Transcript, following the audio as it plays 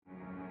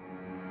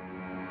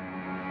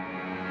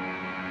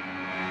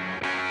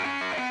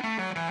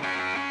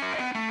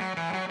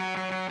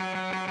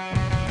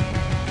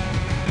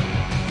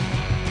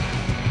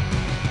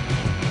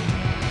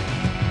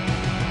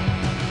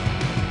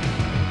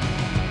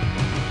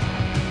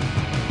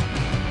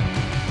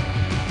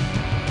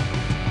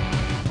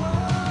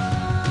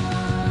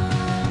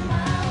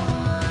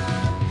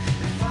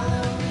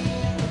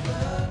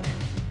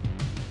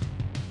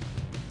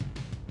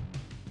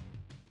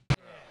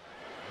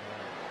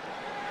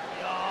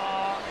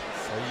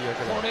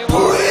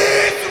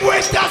Please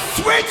with the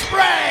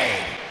switchblade!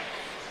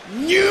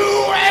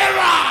 New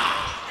era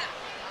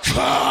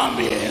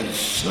coming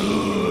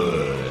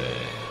soon!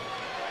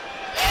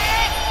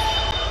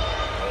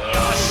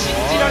 信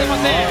じられま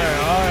せん。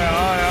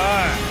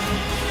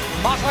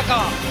まさ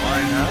か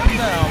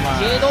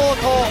ゲドウ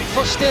と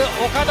そして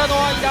岡田の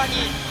間に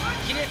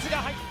亀裂が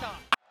入った。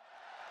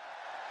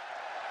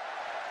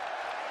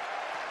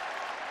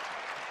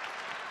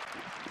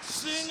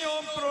新日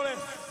本プロレ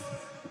ス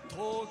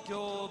東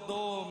京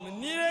ドーム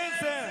2連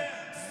戦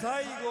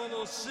最後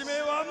の締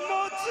めはも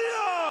ち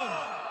ろ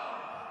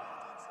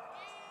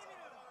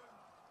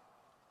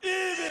んイー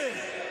ビー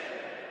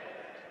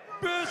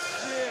ブッ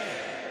シー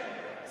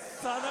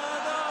真田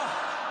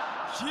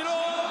ヒロム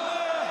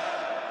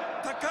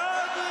高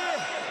木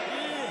イ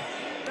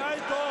ナイ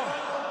ト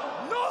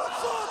ノー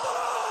スオート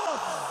ロー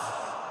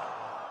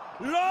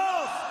スロー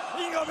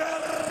スインゴベルナ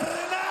ー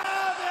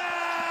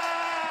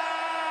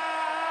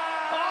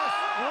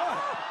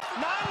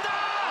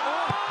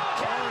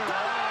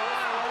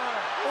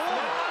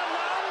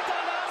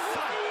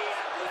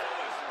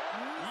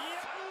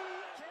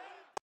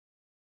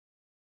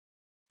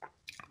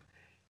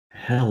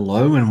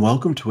Hello and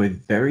welcome to a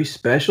very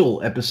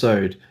special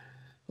episode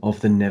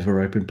of the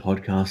Never Open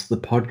podcast, the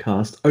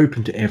podcast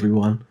open to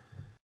everyone,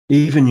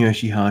 even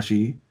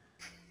Yoshihashi,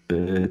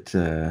 but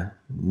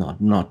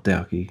not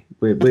Daoki.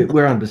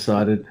 We're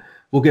undecided.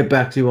 We'll get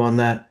back to you on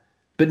that,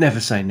 but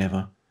never say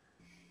never.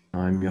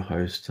 I'm your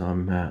host.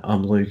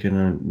 I'm Luke,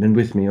 and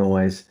with me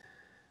always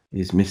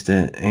is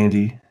Mr.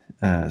 Andy.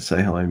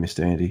 Say hello,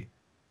 Mr. Andy.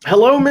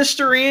 Hello,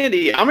 Mr.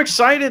 Andy. I'm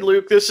excited,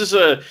 Luke. This is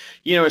a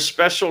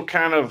special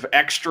kind of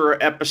extra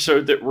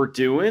episode that we're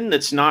doing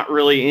that's not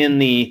really in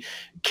the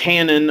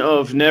canon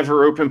of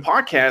Never Open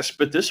podcast,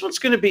 but this one's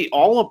going to be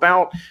all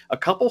about a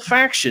couple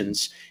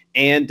factions.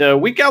 And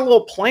we got a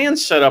little plan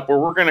set up where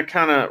we're going to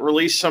kind of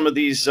release some of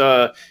these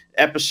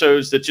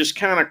episodes that just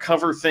kind of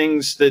cover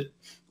things that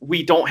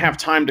we don't have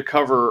time to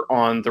cover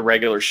on the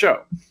regular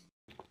show.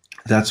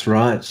 That's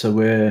right. So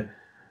we're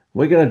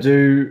going to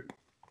do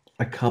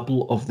a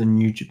couple of the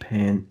New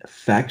Japan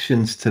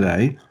factions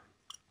today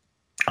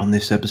on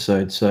this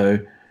episode. So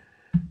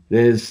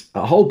there's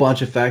a whole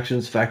bunch of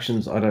factions. I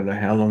don't know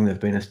how long they've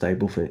been a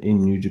staple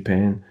in New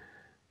Japan,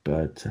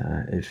 but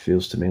it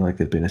feels to me like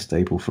they've been a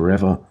staple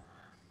forever.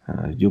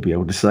 You'll be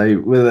able to say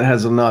whether it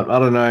has or not. I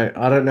don't know.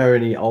 I don't know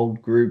any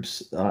old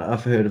groups.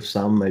 I've heard of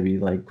some, maybe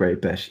like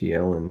Great Bash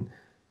Heel and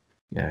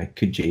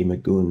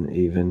Kojima Gun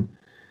even.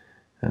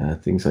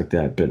 Things like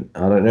that, but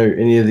I don't know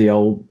any of the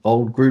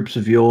old groups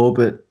of yore.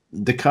 But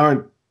the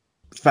current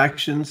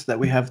factions that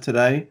we have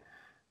today,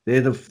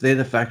 they're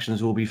the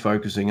factions we'll be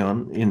focusing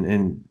on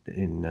in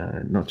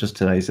not just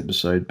today's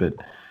episode, but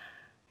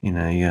in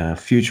a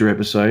future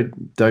episode.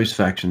 Those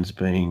factions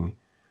being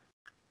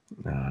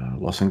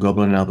Los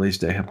Ingobernables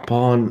de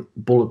Japón,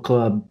 Bullet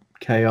Club,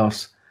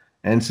 Chaos,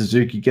 and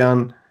Suzuki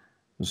Gun,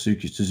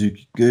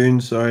 Suzuki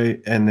Goon,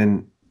 sorry, and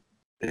then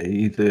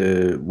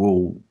either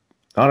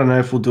I don't know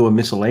if we'll do a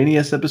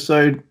miscellaneous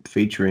episode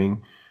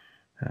featuring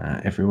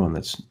everyone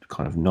that's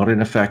kind of not in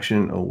a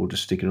faction, or we'll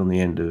just stick it on the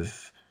end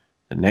of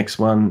the next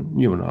one.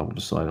 You and I will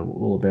decide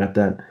all about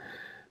that.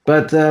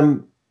 But,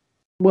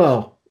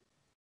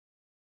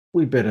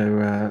 we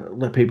better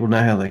let people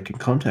know how they can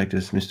contact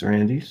us, Mr.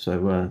 Andy,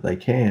 so they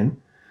can,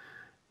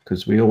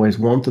 because we always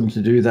want them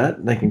to do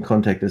that. They can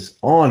contact us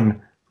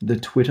on the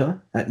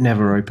Twitter at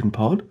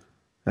NeverOpenPod.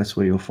 That's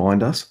where you'll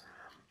find us.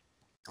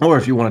 Or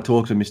if you want to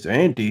talk to Mr.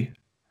 Andy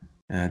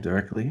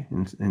directly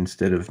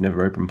instead of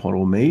Never Open Pod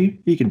or me,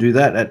 you can do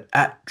that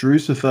at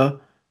Drucifer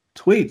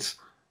Tweets.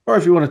 Or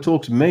if you want to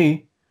talk to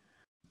me,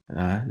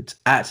 it's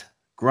at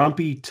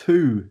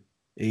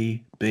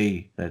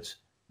Grumpy2EB. That's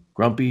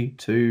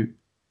Grumpy2,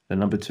 the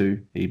number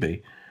 2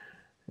 EB.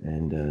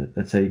 And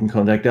that's how you can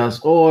contact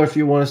us. Or if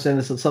you want to send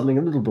us something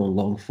a little more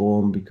long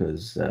form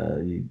because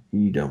you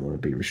don't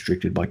want to be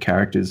restricted by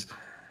characters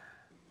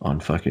on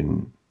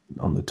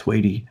the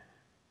Tweety,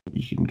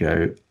 you can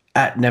go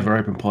at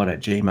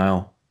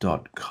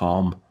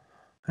neveropenpod@gmail.com,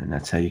 and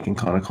that's how you can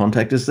kind of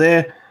contact us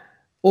there.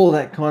 All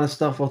that kind of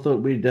stuff. I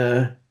thought we'd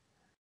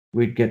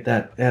get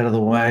that out of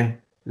the way.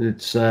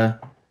 It's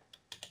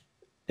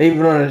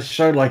even on a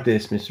show like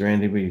this, Mr.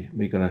 Andy, we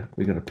gotta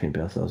pimp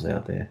ourselves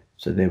out there.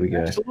 So there we go.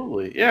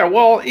 Absolutely. Yeah.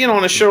 Well,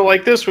 on a show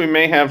like this, we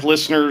may have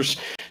listeners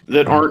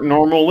that aren't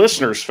normal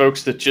listeners,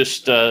 folks that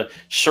just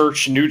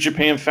search New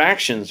Japan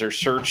factions or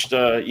searched,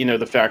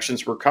 the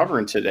factions we're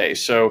covering today.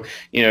 So,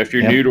 if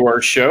you're new to our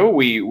show,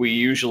 we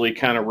usually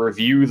kind of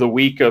review the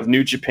week of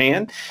New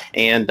Japan.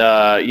 And,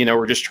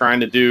 we're just trying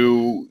to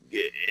do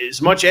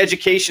as much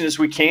education as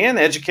we can,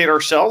 educate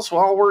ourselves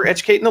while we're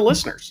educating the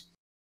listeners.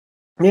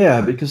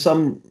 Yeah, because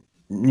some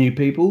new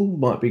people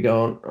might be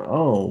going,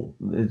 oh,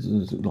 this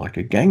is like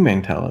a gang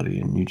mentality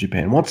in New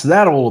Japan. What's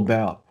that all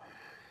about?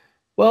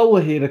 Well,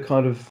 we're here to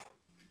kind of,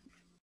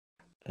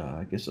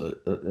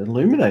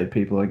 illuminate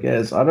people, I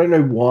guess. I don't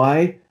know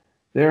why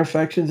there are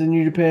factions in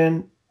New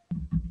Japan.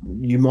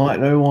 You might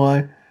know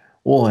why.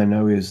 All I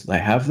know is they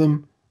have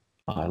them.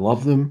 I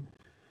love them.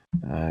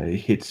 It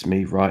hits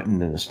me right in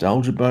the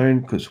nostalgia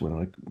bone because when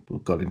I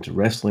got into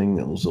wrestling,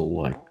 it was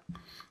all like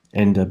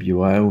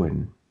NWO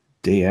and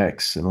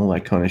DX and all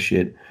that kind of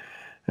shit.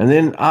 And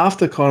then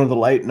after kind of the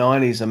late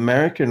 90s,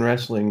 American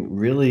wrestling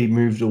really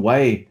moved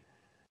away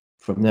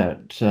from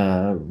that,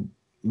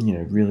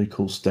 really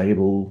cool,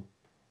 stable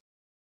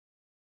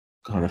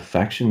kind of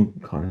faction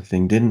kind of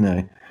thing, didn't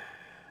they?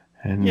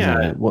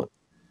 And what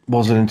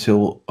wasn't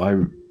until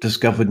I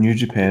discovered New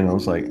Japan, I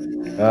was like,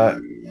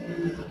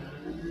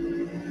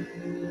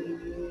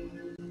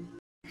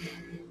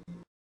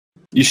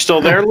 you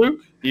still there, Luke?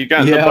 You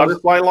got the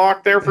butterfly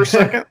lock there for a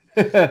second?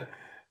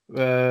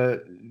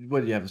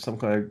 What do you have? Some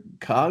kind of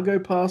cargo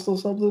pass or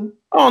something?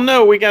 Oh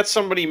no, we got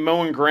somebody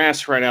mowing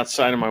grass right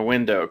outside of my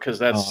window because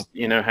that's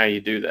how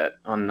you do that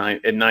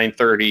at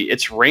 9:30.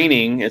 It's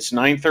raining. It's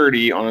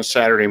 9:30 on a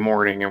Saturday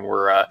morning, and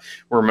we're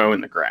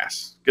mowing the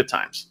grass. Good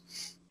times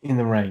in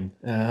the rain.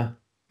 Yeah,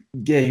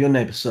 your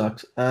neighbor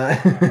sucks. I'm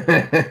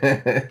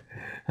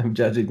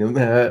judging them.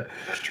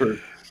 That's true.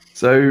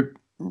 So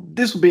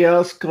this will be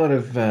us kind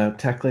of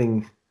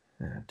tackling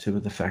two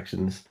of the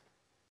factions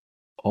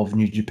of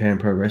New Japan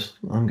Pro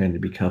Wrestling. I'm going to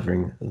be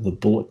covering the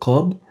Bullet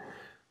Club,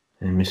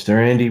 and Mr.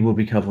 Andy will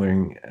be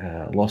covering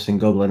Los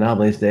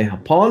Ingobernables de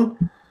Japón.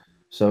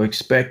 So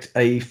expect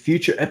a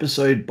future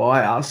episode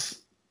by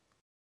us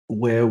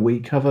where we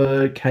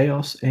cover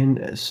Chaos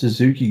and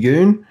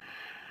Suzuki-gun.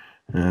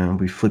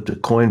 We flipped a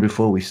coin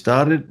before we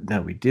started.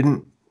 No, we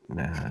didn't.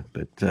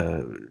 But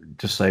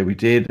just say we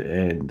did,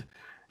 and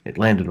it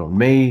landed on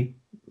me.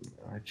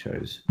 I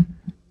chose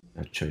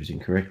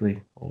incorrectly,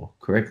 or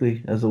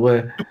correctly, as it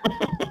were.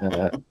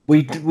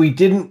 We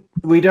don't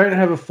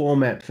have a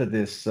format for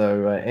this,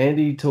 so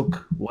Andy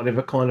took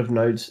whatever kind of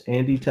notes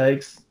Andy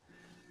takes.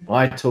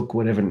 I took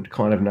whatever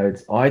kind of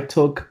notes I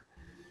took,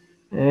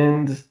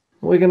 and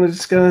we're gonna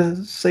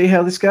see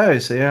how this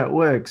goes, see how it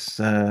works.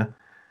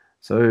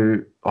 So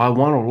I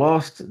won or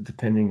lost,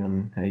 depending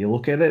on how you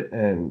look at it,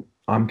 and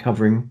I'm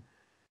covering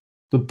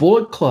the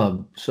Bullet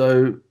Club.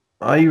 So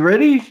are you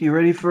ready? You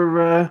ready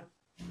for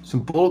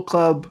some Bullet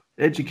Club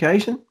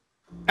education?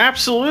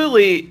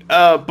 Absolutely.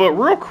 But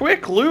real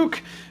quick,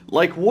 Luke,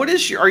 like,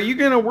 are you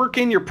going to work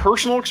in your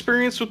personal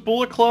experience with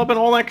Bullet Club and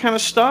all that kind of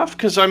stuff?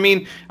 Because, I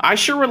mean, I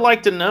sure would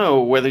like to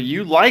know whether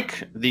you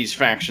like these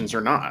factions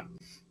or not.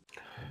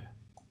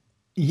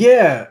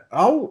 Yeah.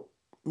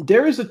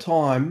 There is a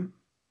time.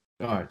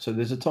 All right. So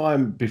there's a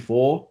time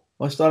before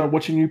I started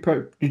watching New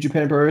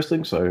Japan Pro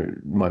Wrestling. So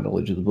my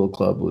knowledge of the Bullet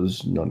Club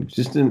was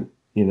non-existent,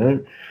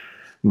 And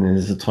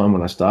there's a time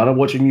when I started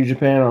watching New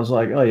Japan, I was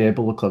like, oh yeah,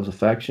 Bullet Club's a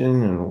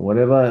faction and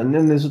whatever. And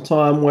then there's a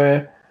time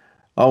where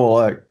I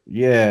was like,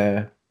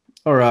 yeah,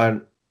 all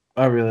right,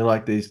 I really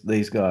like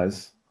these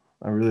guys.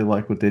 I really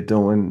like what they're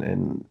doing,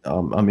 and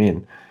I'm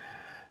in.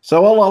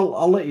 So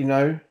I'll let you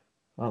know.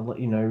 I'll let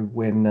you know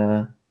when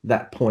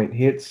that point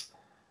hits.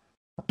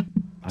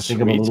 I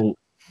think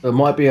it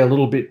might be a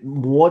little bit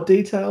more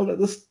detailed at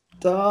the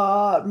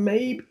start,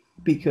 maybe,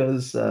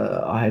 because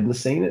I hadn't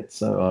seen it,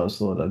 so I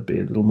thought I'd be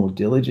a little more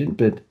diligent.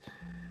 But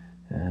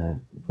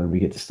when we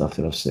get to stuff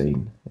that I've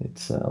seen,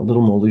 it's a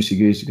little more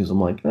loosey-goosey because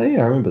I'm like, oh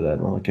yeah, I remember that.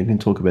 I can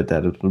talk about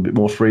that a little bit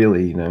more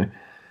freely,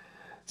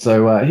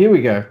 So here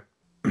we go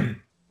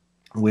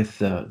with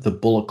the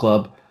Bullet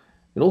Club.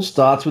 It all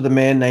starts with a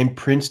man named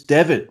Prince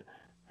Devitt,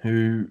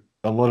 who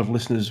a lot of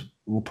listeners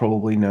will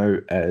probably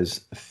know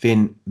as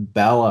Finn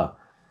Balor.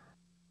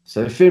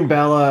 So Finn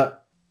Balor,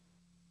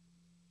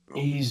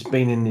 he's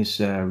been in this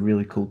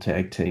really cool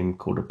tag team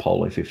called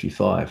Apollo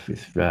 55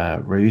 with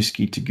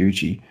Ryusuke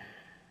Taguchi.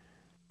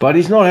 But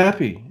he's not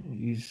happy.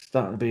 He's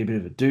starting to be a bit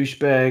of a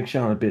douchebag,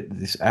 showing a bit of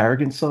this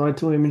arrogant side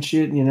to him and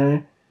shit,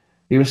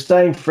 He was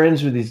staying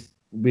friends with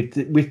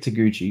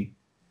Taguchi.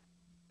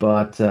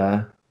 But,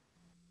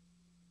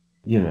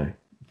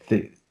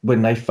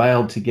 when they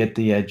failed to get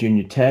the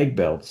junior tag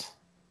belts,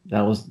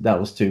 that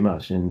was too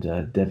much. And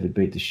Devitt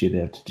beat the shit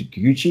out of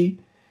Taguchi.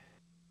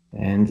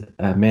 And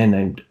a man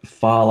named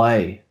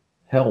Fale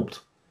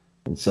helped.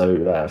 And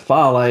so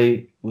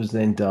Fale was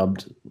then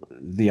dubbed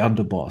the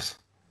underboss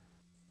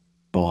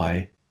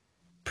by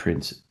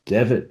Prince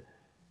Devitt.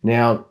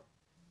 Now,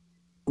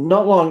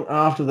 not long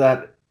after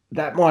that,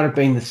 that might have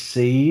been the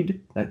seed.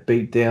 That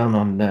beat down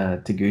on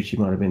Taguchi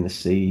might have been the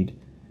seed.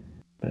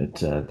 But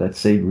that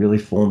seed really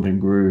formed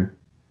and grew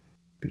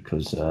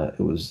because it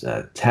was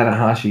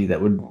Tanahashi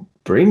that would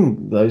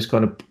bring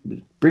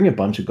a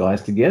bunch of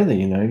guys together.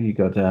 You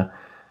got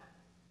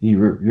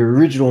your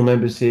original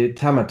members here: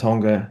 Tama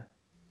Tonga,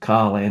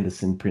 Carl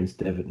Anderson, Prince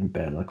Devitt, and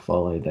Bad Luck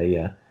Fale.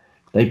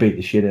 They beat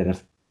the shit out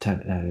of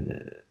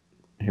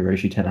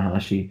Hiroshi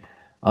Tanahashi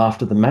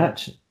after the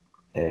match,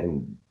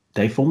 and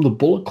they formed the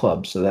Bullet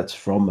Club. So that's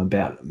from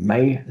about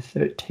May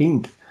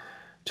 13th,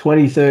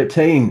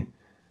 2013.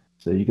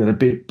 So you got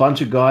a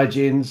bunch of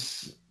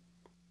gaijins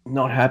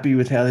not happy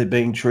with how they're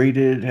being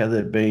treated, how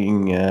they're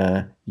being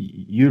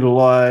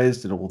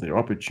utilized, and all their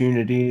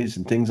opportunities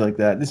and things like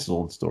that. This is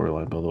all the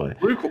storyline, by the way.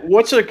 Luke,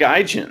 what's a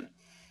gaijin?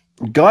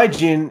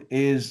 Gaijin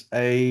is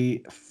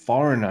a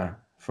foreigner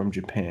from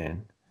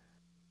Japan.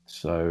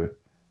 So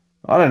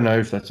I don't know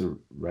if that's a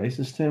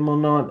racist term or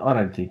not. I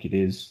don't think it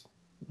is.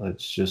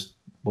 It's just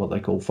what they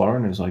call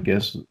foreigners, I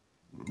guess.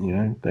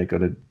 They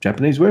got a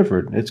Japanese word for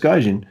it. It's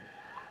gaijin.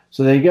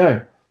 So there you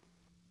go.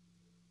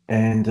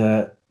 And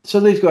so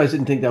these guys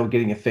didn't think they were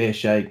getting a fair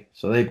shake.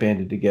 So they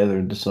banded together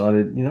and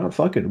decided,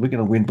 fuck it. We're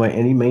going to win by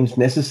any means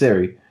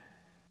necessary.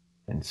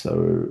 And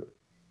so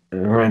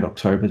around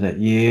October that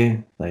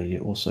year, they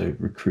also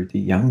recruit the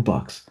Young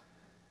Bucks.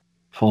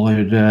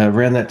 Followed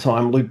around that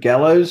time, Luke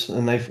Gallows,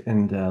 and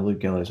Luke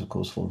Gallows, of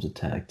course, forms a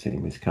tag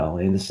team with Carl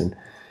Anderson.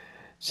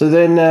 So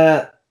then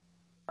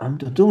I'm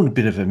doing a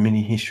bit of a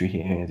mini history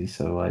here, Andy.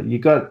 So you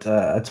got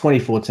a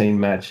 2014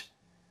 match.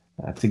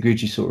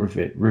 Taguchi sought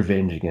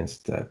revenge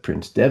against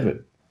Prince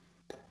Devitt.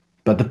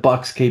 But the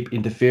Bucks keep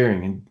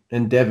interfering,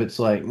 and Devitt's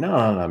like,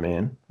 no,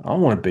 man. I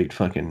want to beat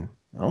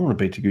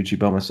Taguchi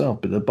by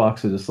myself. But the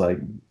Bucks are just like,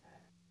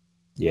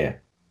 yeah,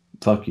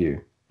 fuck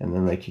you. And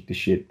then they kick the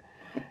shit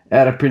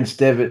out of Prince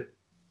Devitt,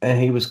 and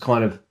he was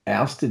kind of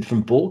ousted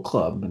from Bullet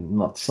Club. And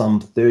not some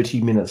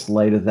 30 minutes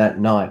later that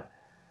night,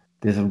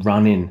 there's a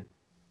run-in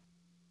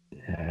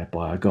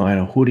by a guy in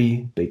a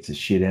hoodie, beats the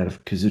shit out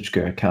of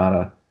Kazuchika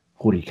Okada.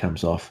 Hoodie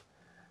comes off,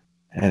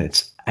 and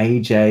it's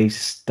AJ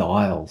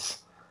Styles.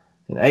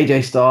 And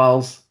AJ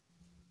Styles,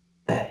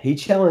 he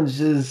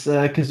challenges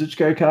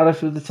Kazuchika Okada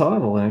for the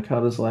title, and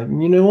Okada's like,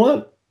 you know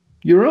what?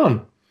 You're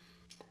on.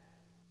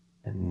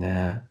 And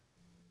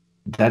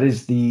that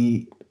is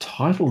the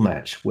title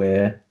match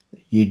where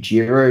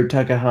Yujiro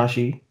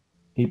Takahashi,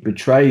 he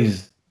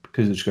betrays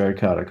Kazuchika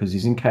Okada because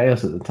he's in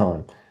Chaos at the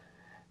time.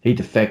 He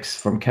defects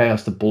from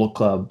Chaos to Bullet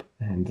Club,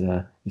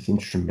 and he's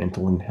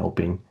instrumental in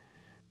helping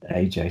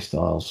AJ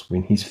Styles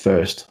win his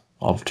first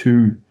of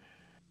two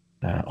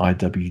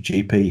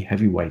IWGP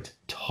heavyweight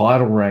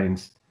title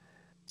reigns.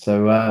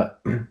 So,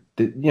 and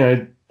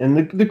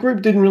the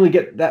group didn't really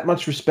get that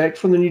much respect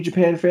from the New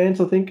Japan fans,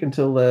 I think,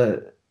 until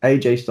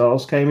AJ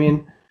Styles came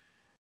in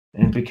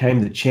and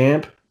became the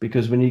champ.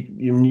 Because when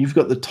you've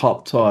got the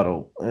top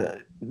title,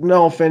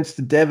 no offense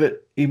to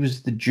Devitt, he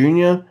was the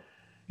junior.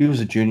 He was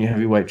a junior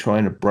heavyweight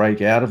trying to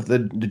break out of the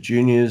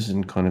juniors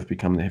and kind of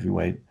become the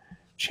heavyweight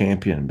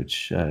champion,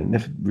 which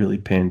never really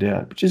panned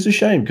out, which is a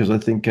shame because I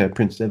think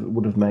Prince Devitt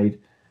would have made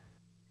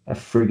a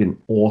friggin'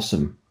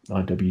 awesome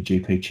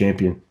IWGP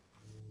champion.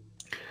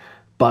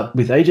 But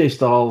with AJ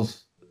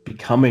Styles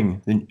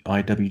becoming the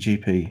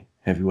IWGP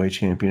heavyweight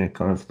champion, it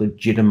kind of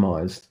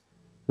legitimized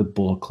the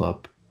Bullet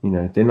Club.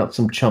 They're not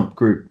some chump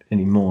group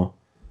anymore.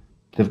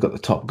 They've got the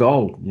top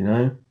gold,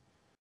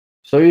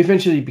 So he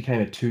eventually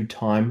became a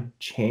 2-time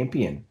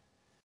champion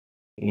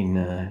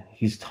in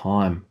his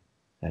time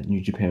at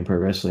New Japan Pro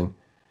Wrestling.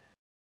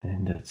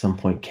 And at some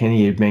point,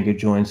 Kenny Omega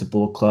joins the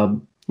Bullet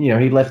Club. He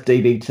left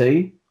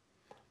DDT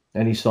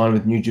and he signed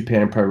with New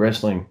Japan Pro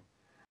Wrestling.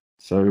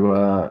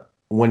 So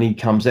when he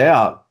comes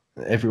out,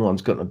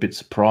 everyone's gotten a bit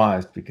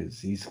surprised because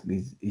he's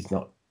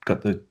not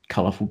got the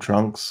colourful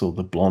trunks or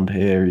the blonde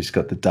hair. He's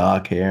got the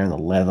dark hair and the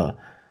leather.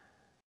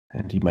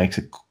 And he makes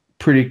it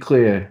pretty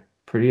clear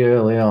pretty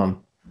early on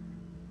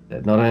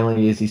that not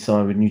only is he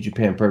signed with New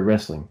Japan Pro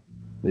Wrestling,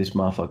 this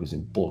motherfucker's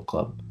in Bullet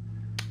Club.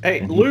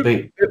 Hey,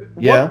 Luke,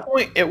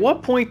 at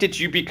what point did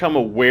you become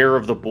aware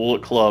of the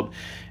Bullet Club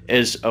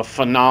as a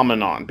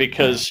phenomenon?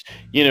 Because,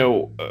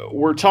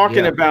 we're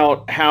talking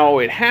about how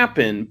it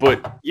happened,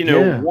 but,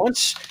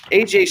 once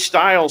AJ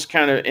Styles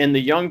kind of and the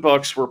Young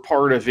Bucks were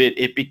part of it,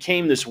 it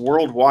became this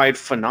worldwide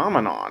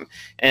phenomenon.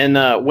 And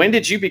when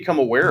did you become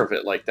aware of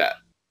it like that?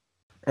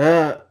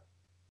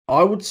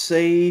 I would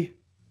say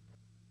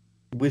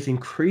with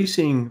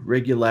increasing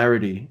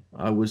regularity,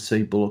 I would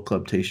see Bullet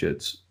Club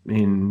t-shirts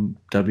in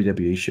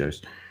WWE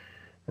shows.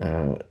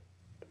 Because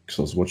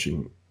I was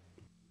watching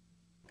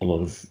a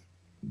lot of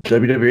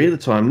WWE at the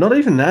time. Not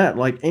even that,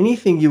 like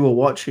anything you were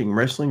watching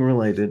wrestling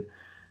related.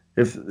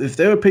 If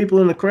there were people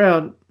in the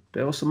crowd,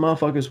 there were some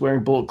motherfuckers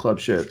wearing Bullet Club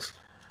shirts.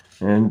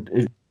 And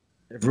if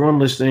everyone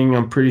listening,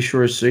 I'm pretty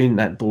sure has seen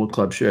that Bullet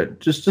Club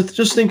shirt. Just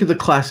think of the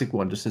classic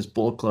one. Just says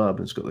Bullet Club.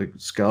 And it's got the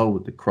skull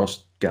with the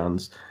crossed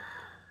guns.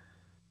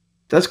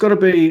 That's got to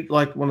be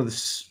like one of the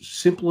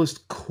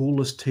simplest,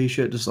 coolest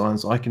t-shirt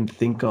designs I can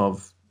think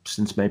of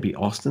since maybe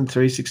Austin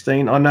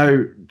 316. I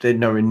know they're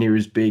nowhere near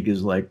as big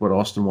as like what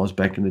Austin was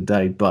back in the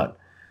day, but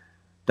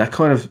that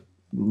kind of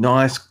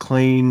nice,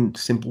 clean,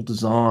 simple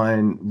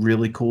design,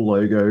 really cool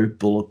logo,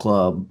 Bullet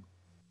Club.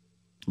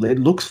 It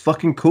looks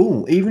fucking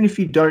cool. Even if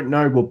you don't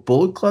know what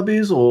Bullet Club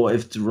is or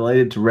if it's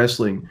related to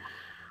wrestling,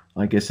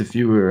 I guess if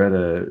you were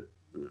at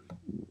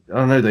I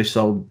don't know, they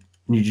sold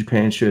New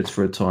Japan shirts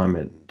for a time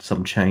at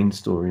some chain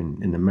store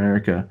in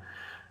America.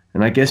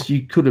 And I guess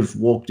you could have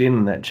walked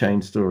in that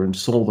chain store and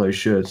saw those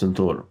shirts and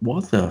thought,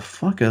 what the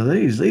fuck are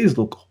these? These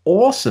look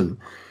awesome.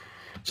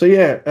 So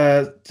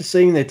yeah, just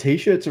seeing their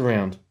t-shirts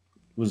around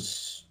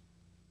was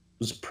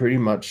pretty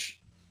much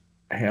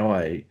how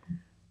I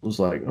was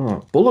like,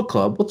 oh, Bullet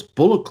Club? What's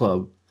Bullet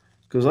Club?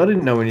 Because I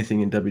didn't know anything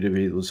in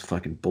WWE that was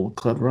fucking Bullet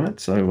Club, right?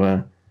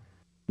 So,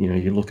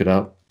 you look it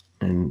up.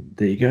 And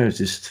there you go. It's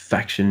this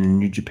faction in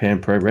New Japan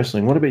Pro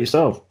Wrestling. What about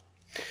yourself?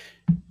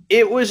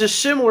 It was a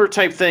similar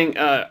type thing.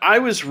 I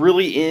was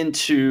really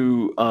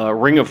into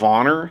Ring of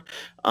Honor,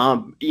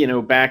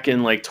 back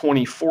in like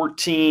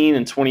 2014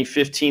 and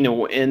 2015,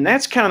 and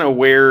that's kind of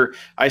where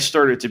I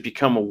started to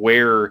become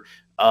aware.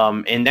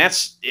 And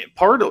that's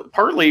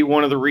partly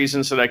one of the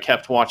reasons that I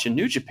kept watching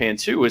New Japan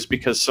too, is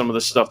because some of the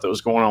stuff that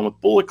was going on with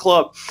Bullet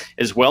Club,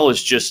 as well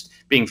as just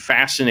being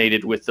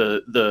fascinated with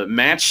the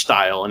match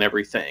style and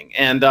everything.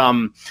 And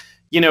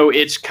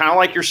it's kind of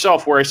like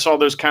yourself, where I saw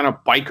those kind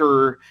of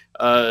biker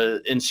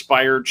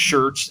inspired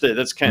shirts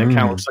that's kind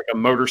of looks like a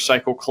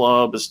motorcycle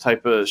club, this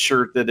type of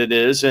shirt that it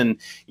is. And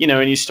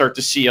you start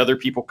to see other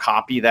people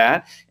copy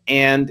that.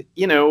 And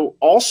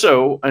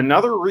also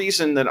another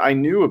reason that I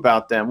knew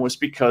about them was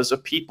because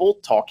of people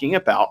talking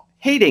about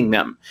hating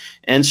them.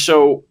 And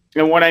so,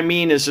 and what I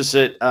mean is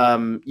that,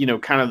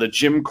 kind of the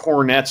Jim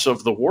Cornettes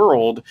of the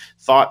world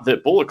thought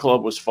that Bullet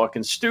Club was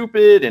fucking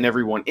stupid and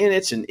everyone in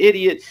it's an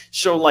idiot.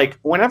 So like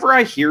whenever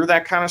I hear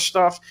that kind of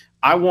stuff,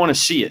 I want to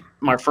see it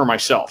for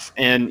myself.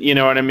 And you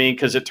know what I mean?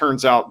 Because it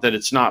turns out that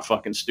it's not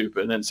fucking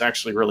stupid and it's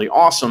actually really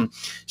awesome.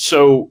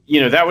 So,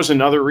 that was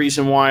another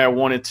reason why I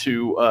wanted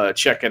to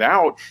check it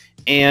out.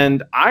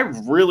 And I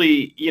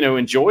really,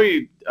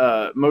 enjoyed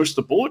most of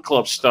the Bullet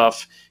Club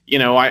stuff.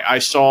 I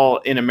saw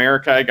in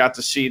America, I got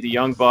to see the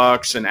Young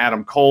Bucks and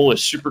Adam Cole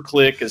as Super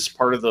Click as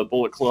part of the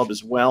Bullet Club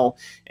as well.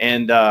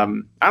 And I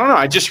don't know,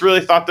 I just really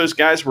thought those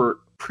guys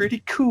were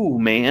pretty cool,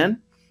 man.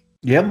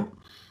 Yep.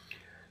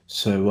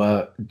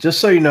 So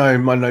just so you know,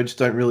 my notes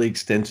don't really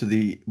extend to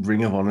the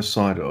Ring of Honor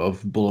side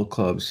of Bullet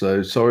Club.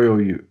 So sorry,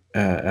 all you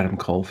Adam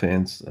Cole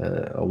fans.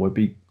 I won't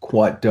be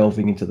quite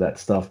delving into that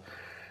stuff.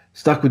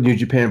 Stuck with New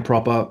Japan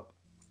proper.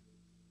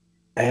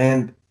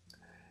 And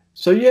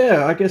so,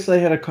 yeah, I guess they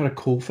had a kind of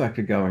cool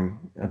factor going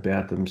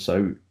about them.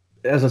 So,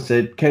 as I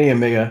said, Kenny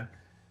Omega,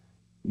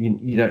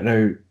 you don't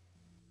know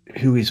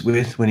who he's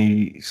with when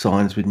he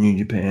signs with New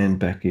Japan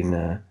back in,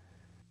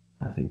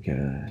 I think,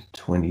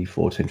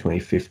 2014,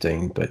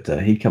 2015. But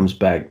he comes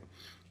back,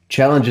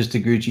 challenges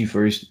Taguchi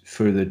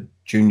for the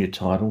junior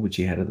title, which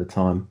he had at the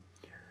time.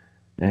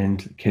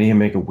 And Kenny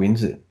Omega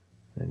wins it.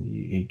 And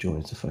he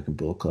joins the fucking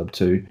Bullet Club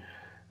too.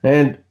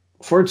 And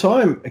for a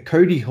time,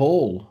 Cody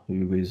Hall,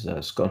 who is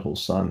Scott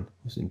Hall's son,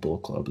 was in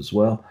Bullet Club as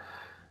well.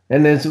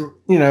 And there's,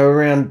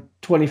 around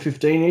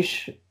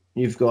 2015-ish,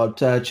 you've got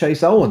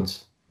Chase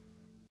Owens,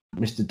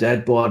 Mr.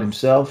 Dad Bod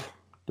himself.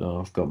 Oh,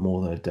 I've got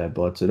more than a dad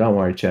bod, so don't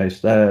worry,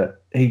 Chase.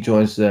 He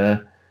joined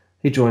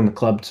the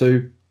club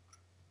too.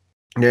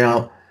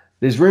 Now,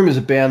 there's rumors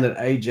abound that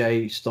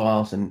AJ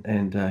Styles and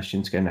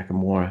Shinsuke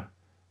Nakamura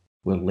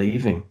were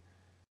leaving.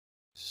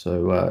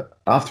 So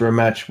after a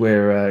match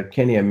where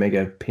Kenny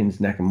Omega pins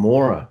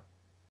Nakamura,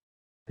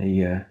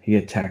 he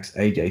attacks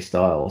AJ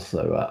Styles.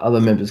 So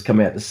other members come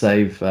out to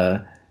save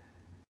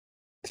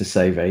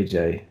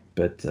AJ,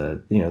 but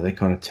they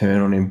kind of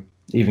turn on him.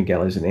 Even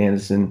Gallows and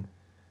Anderson,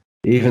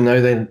 even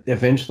though they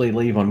eventually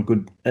leave on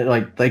good,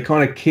 like they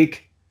kind of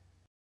kick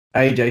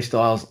AJ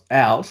Styles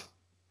out.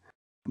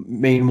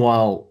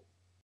 Meanwhile,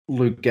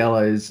 Luke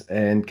Gallows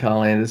and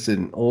Carl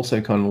Anderson also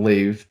kind of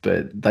leave,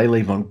 but they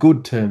leave on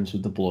good terms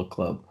with the Bullet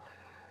Club.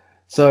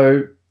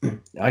 So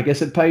I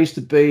guess it pays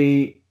to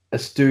be a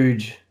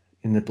stooge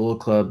in the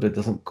Bullet Club, but it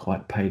doesn't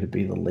quite pay to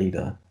be the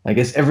leader. I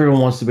guess everyone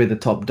wants to be the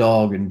top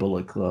dog in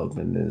Bullet Club,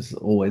 and there's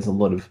always a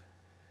lot of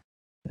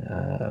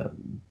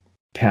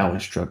power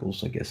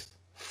struggles, I guess,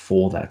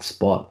 for that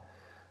spot.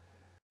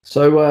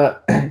 So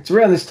it's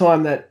around this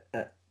time that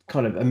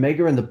kind of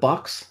Omega and the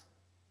Bucks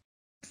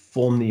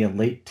form the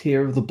elite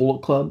tier of the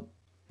Bullet Club,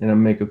 and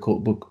Omega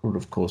would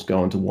of course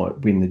go on to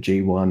win the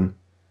G1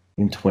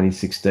 in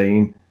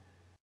 2016.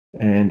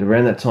 And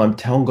around that time,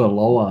 Tonga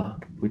Loa,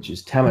 which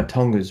is Tama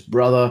Tonga's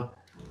brother,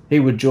 he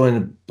would join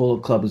the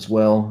Bullet Club as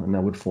well, and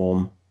that would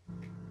form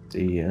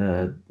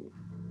the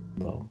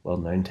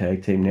well-known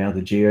tag team now,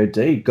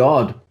 the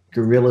God,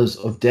 Gorillas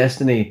of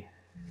Destiny.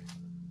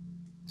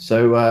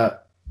 So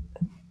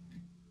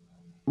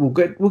we'll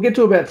get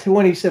to about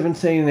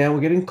 2017 now. We're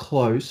getting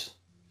close.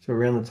 So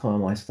around the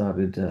time I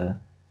started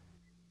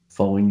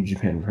following New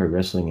Japan Pro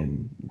Wrestling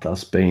and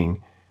thus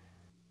being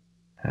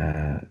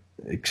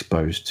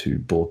exposed to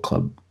Bullet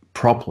Club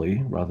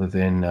properly, rather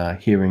than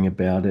hearing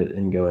about it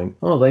and going,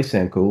 oh, they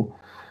sound cool.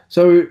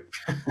 So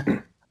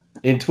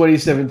in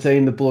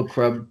 2017, the Bullet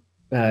Club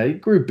it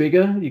grew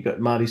bigger. You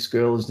got Marty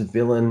Scurll as the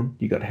villain.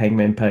 You got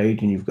Hangman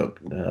Page, and you've got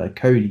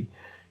Cody.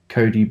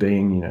 Cody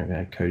being,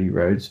 Cody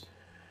Rhodes.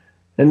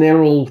 And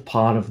they're all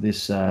part of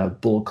this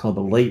Bullet Club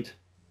elite.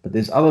 But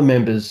there's other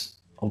members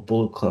of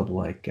Bullet Club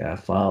like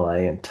Fale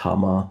and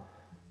Tama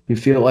who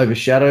feel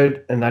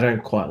overshadowed, and they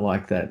don't quite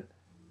like that.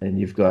 And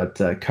you've got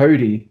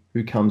Cody,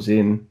 who comes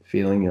in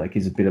feeling like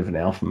he's a bit of an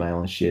alpha male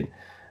and shit,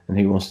 and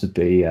he wants to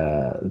be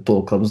the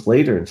Bullet Club's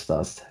leader and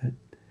starts,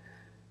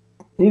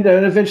 and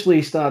eventually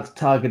he starts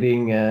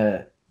targeting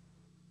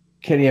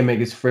Kenny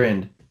Omega's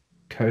friend,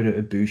 Kota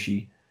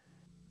Ibushi.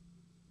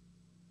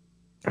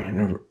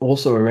 And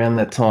also around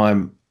that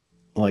time,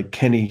 like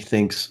Kenny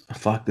thinks,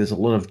 fuck, there's a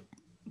lot of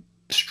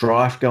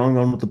strife going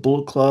on with the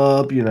Bullet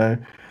Club.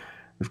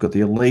 We've got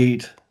the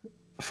elite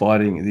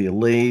fighting the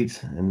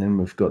Elite, and then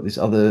we've got this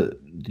other,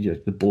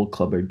 the Bullet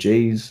Club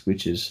OGs,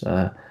 which is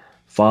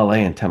Fale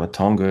and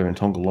Tamatonga and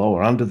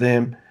Tongaloa under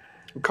them.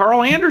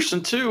 Carl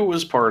Anderson too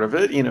was part of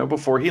it,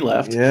 before he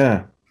left.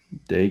 Yeah,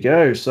 there you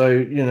go.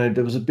 So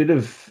there was a bit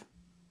of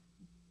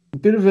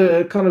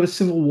a kind of a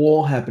civil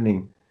war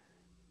happening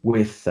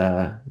with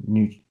Bullet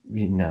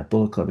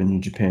Club and New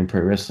Japan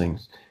Pro Wrestling.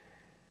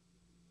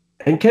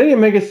 And Kenny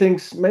Omega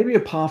thinks maybe a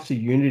path to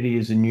unity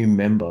is a new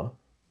member.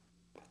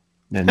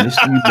 And this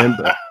new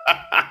member,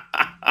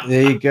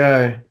 there you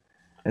go.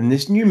 And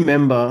this new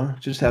member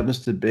just happens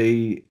to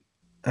be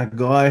a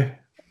guy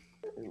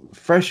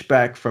fresh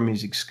back from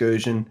his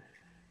excursion,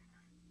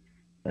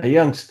 a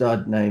young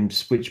stud named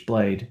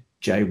Switchblade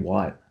Jay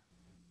White.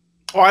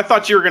 Oh, I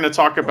thought you were going to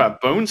talk about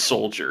Bone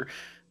Soldier.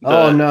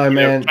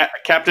 Man.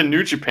 Captain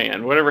New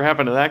Japan. Whatever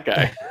happened to that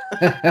guy?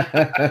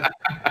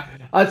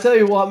 I tell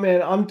you what,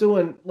 man, I'm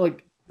doing,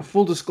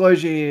 full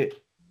disclosure here,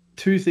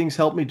 two things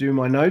help me do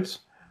my notes.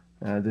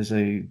 There's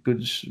a good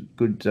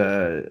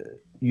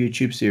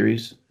YouTube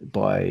series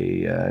by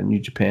New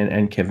Japan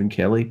and Kevin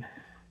Kelly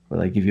where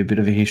they give you a bit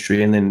of a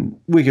history, and then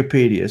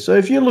Wikipedia. So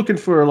if you're looking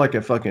for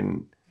a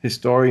fucking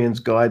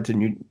historian's guide to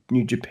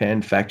New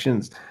Japan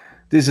factions,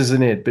 this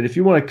isn't it. But if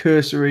you want a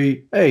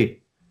cursory, hey,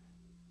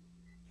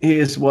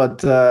 here's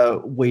what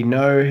we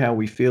know, how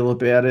we feel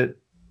about it,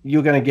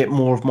 you're going to get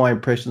more of my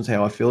impressions,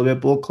 how I feel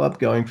about Bullet Club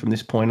going from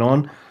this point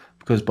on,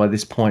 because by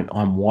this point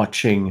I'm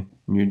watching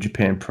New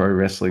Japan Pro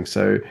Wrestling.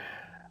 So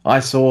I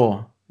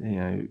saw,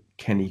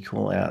 Kenny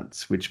call out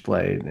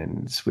Switchblade,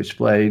 and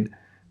Switchblade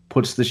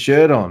puts the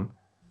shirt on.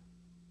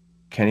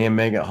 Kenny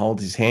Omega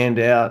holds his hand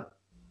out,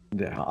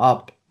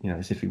 up,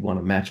 as if he won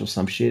a match or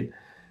some shit.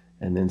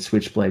 And then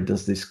Switchblade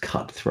does this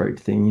cutthroat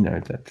thing,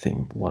 that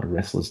thing a lot of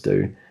wrestlers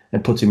do,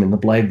 and puts him in the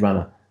Blade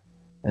Runner,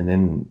 and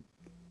then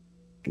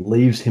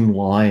leaves him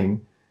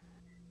lying.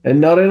 And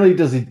not only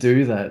does he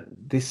do that,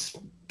 this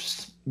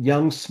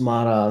young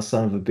smart-ass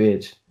son of a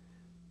bitch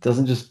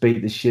doesn't just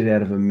beat the shit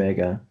out of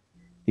Omega.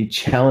 He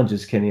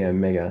challenges Kenny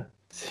Omega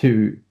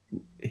to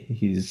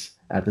his,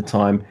 at the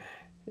time,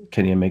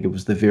 Kenny Omega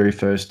was the very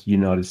first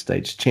United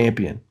States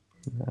champion.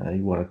 He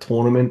won a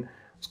tournament. It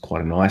was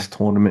quite a nice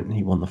tournament, and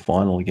he won the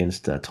final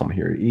against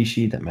Tomohiro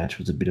Ishii. That match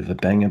was a bit of a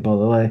banger, by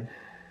the way.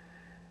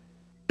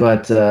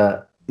 But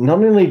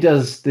not only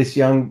does this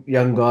young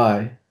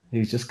guy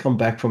who's just come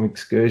back from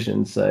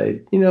excursion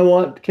say, you know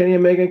what, Kenny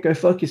Omega, go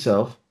fuck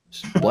yourself,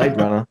 Blade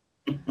Runner.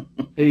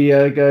 He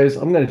goes,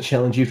 I'm going to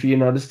challenge you for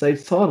United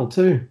States title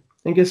too.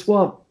 And guess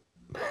what?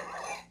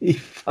 He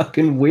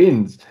fucking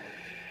wins.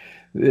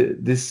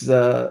 This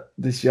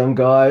young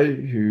guy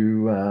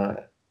who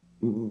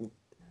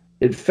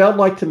it felt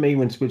like to me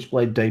when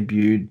Switchblade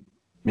debuted,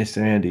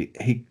 Mr. Andy,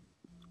 he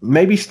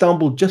maybe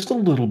stumbled just a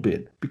little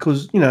bit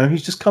because,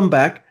 he's just come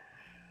back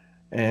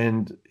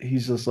and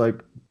he's just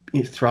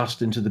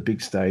thrust into the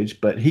big stage,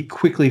 but he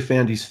quickly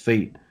found his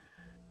feet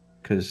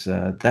because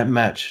that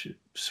match,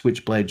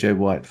 Switchblade Jay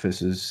White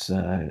versus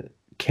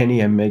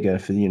Kenny Omega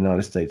for the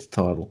United States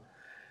title,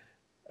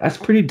 that's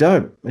pretty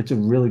dope. It's a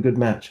really good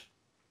match.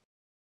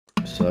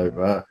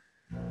 So,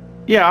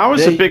 yeah, I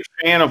was a big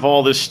fan of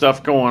all this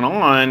stuff going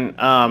on.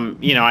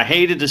 I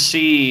hated to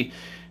see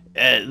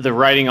the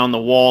writing on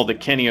the wall that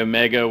Kenny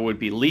Omega would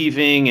be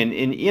leaving,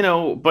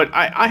 but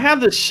I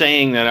have this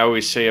saying that I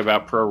always say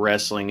about pro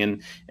wrestling,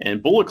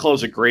 and Bullet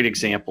Club's a great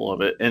example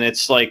of it. And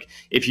it's like,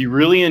 if you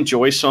really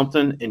enjoy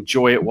something,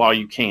 enjoy it while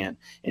you can,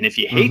 and if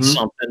you hate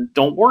something,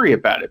 don't worry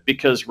about it,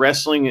 because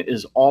wrestling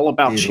is all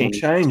about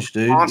change,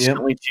 dude.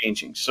 Constantly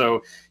changing.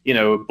 So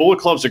Bullet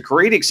Club's a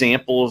great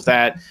example of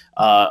that.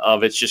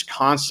 Of it's just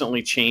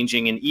constantly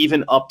changing, and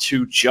even up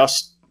to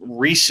just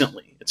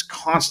recently, it's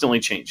constantly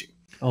changing.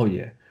 Oh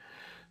yeah.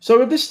 So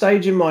at this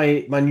stage in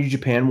my New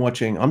Japan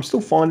watching, I'm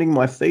still finding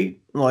my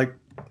feet.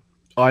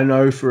 I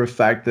know for a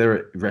fact there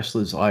are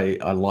wrestlers I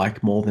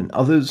like more than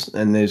others,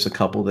 and there's a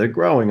couple that are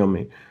growing on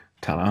me.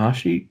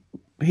 Tanahashi,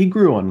 he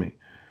grew on me.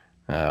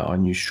 I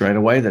knew straight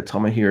away that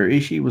Tomohiro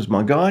Ishii was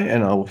my guy,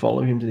 and I will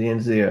follow him to the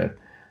ends of the earth.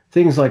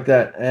 Things like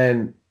that.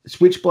 And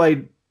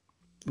Switchblade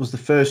was the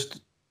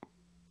first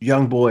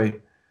young boy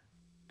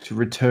to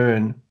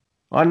return.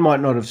 I might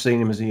not have seen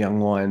him as a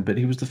young lion, but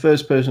he was the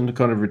first person to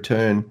kind of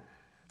return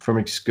from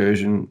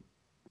excursion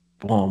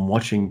while I'm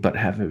watching, but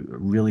have a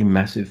really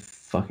massive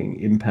fucking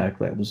impact.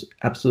 That was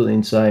absolutely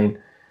insane.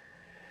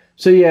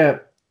 So yeah,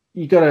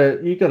 you got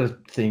a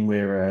thing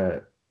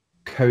where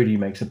Cody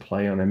makes a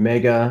play on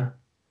Omega,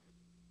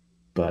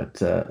 but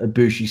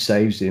Ibushi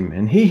saves him,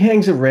 and he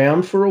hangs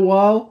around for a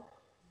while,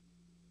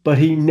 but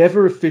he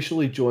never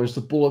officially joins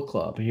the Bullet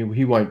Club.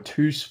 He won't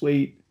too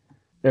sweet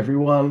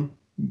everyone.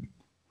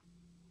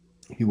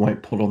 He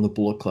won't put on the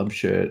Bullet Club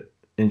shirt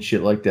and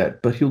shit like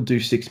that, but he'll do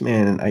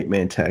 6-man and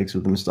 8-man tags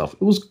with them and stuff.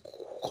 It was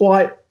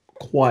quite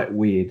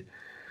weird.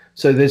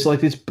 So there's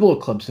this Bullet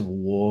Club civil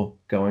war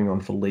going on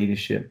for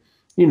leadership.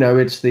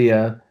 It's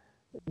the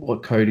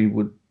what Cody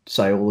would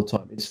say all the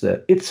time.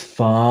 It's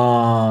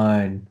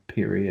fine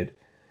period.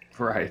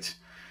 Right.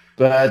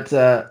 But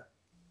the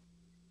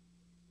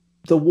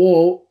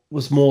war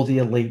was more the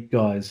elite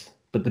guys,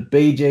 but the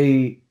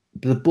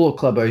Bullet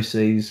Club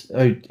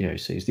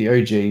the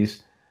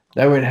OGs,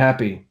 they weren't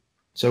happy.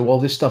 So while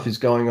this stuff is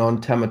going on,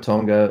 Tama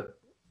Tonga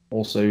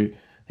also,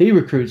 he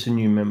recruits a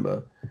new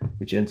member,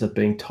 which ends up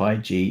being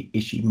Taiji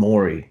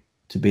Ishimori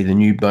to be the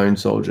new Bone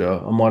Soldier.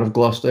 I might have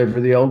glossed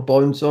over the old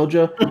Bone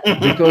Soldier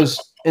because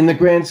in the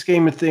grand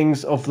scheme of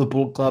things of the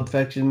Bullet Club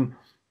faction,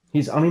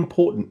 he's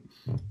unimportant.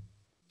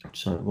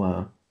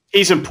 So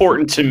he's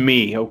important to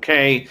me,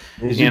 okay?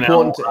 He's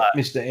important to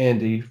Mr.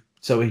 Andy,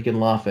 so he can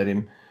laugh at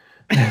him.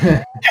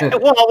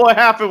 Well, what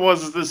happened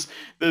was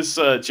this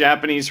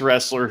Japanese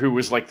wrestler who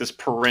was like this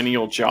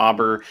perennial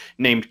jobber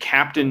named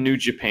Captain New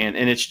Japan,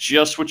 and it's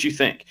just what you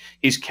think.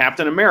 He's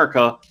Captain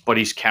America, but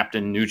he's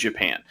Captain New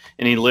Japan,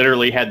 and he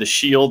literally had the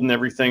shield and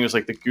everything. It was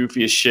like the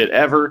goofiest shit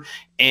ever,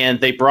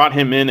 and they brought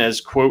him in as,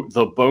 quote,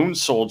 the Bone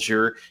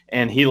Soldier,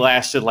 and he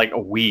lasted like a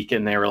week,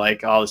 and they were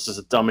like, oh, this is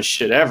the dumbest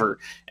shit ever.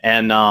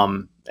 And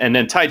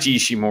then Taiji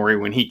Ishimori,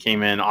 when he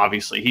came in,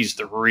 obviously he's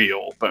the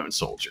real Bone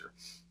Soldier.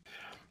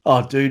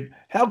 Oh, dude,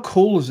 how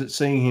cool is it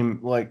seeing him?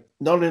 Like,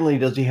 not only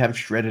does he have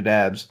shredded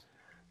abs,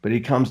 but he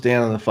comes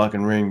down in the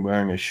fucking ring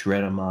wearing a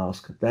shredder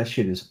mask. That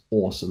shit is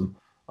awesome.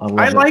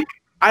 I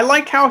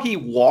like how he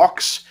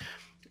walks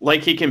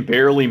like he can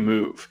barely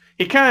move.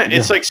 He kind of,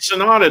 it's like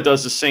Sonata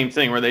does the same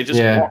thing where they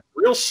just walk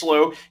real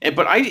slow.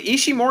 But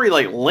Ishimori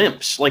like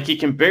limps, like he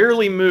can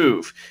barely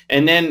move.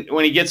 And then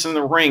when he gets in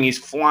the ring, he's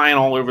flying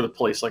all over the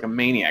place like a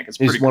maniac.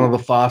 He's one of the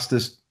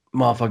fastest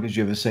motherfuckers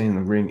you've ever seen in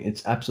the ring.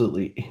 It's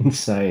absolutely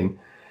insane.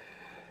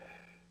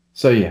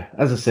 So yeah,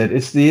 as I said,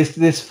 it's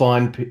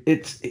fine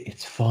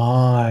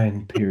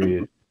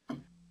period.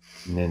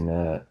 And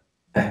then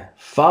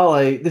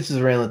Farley, this is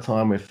around the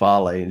time where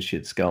Farley and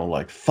shit's going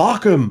like,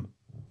 fuck him.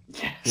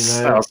 Yes,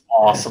 that was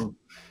awesome.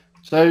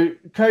 So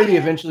Cody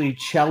eventually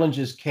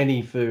challenges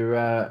Kenny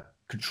for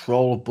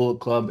control of Bullet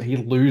Club. He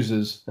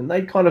loses, and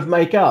they kind of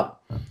make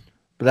up.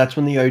 But that's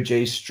when the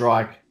OGs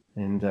strike,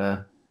 and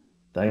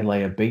they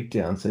lay a beat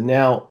down. So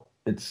now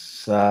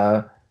it's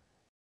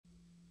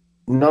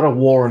not a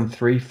war on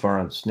three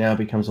fronts. Now it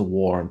becomes a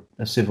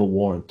civil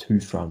war on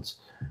two fronts,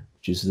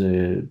 which is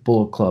the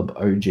Bullet Club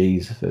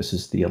OGs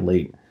versus the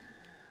Elite.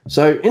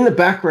 So in the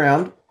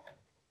background,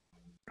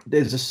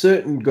 there's a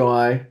certain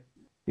guy.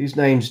 His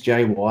name's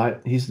Jay White.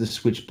 He's the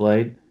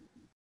Switchblade,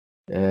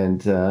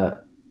 and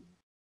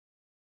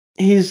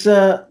he's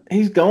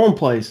going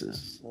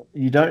places.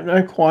 You don't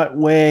know quite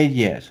where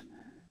yet,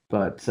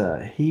 but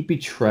he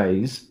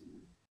betrays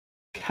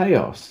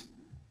Chaos,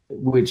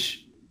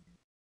 which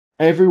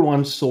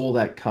everyone saw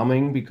that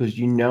coming because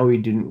he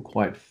didn't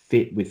quite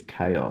fit with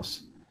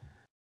Chaos.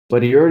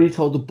 But he already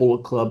told the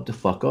Bullet Club to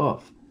fuck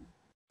off.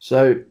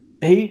 So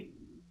he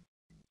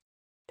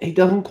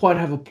doesn't quite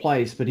have a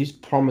place, but he's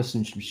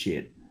promising some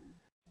shit.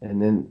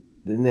 And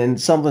then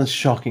something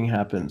shocking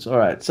happens. All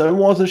right, so it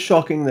wasn't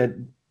shocking that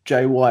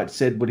Jay White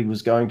said what he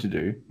was going to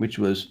do, which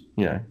was,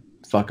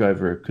 fuck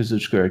over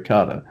Kazuchika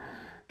Okada.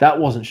 That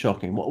wasn't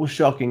shocking. What was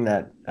shocking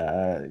that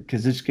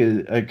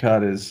Kazuchika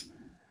Okada's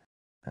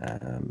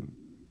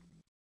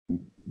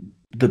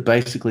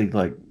basically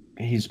like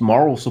his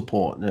moral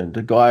support,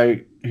 the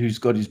guy who's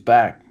got his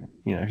back,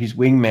 his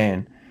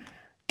wingman,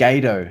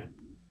 Gato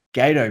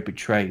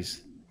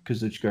betrays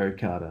Kazuchika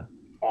Okada.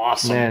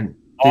 Awesome. Man,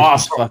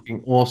 this is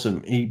fucking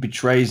awesome. He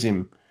betrays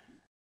him,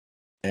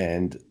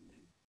 and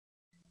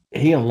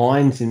he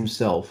aligns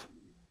himself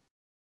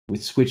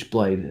with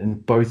Switchblade,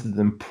 and both of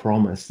them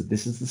promise that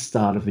this is the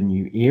start of a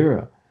new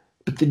era.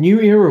 But the new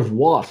era of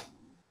what?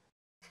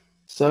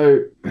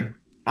 So,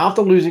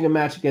 after losing a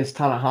match against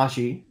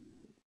Tanahashi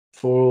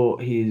for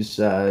his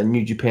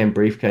New Japan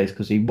briefcase,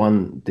 because he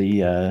won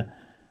the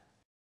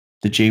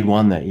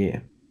G1 that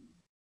year,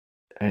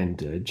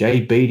 and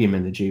Jay beat him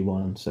in the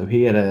G1, so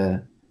he had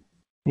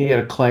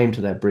a claim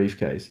to that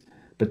briefcase.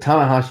 But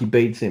Tanahashi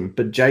beats him,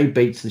 but Jay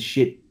beats the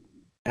shit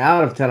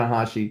out of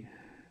Tanahashi,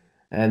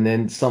 and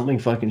then something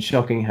fucking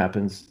shocking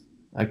happens.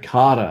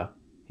 Okada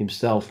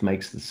himself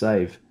makes the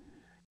save,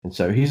 and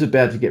so he's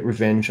about to get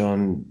revenge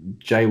on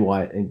Jay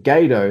White and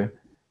Gato,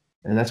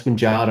 and that's when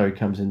Jado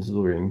comes into the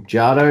ring.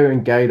 Jado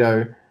and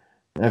Gato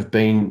have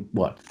been,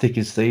 thick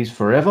as thieves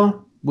forever,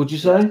 would you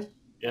say?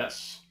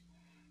 Yes.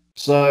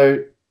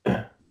 So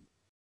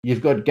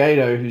you've got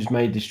Gato, who's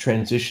made this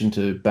transition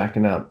to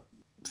backing up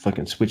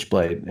fucking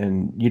Switchblade,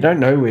 and you don't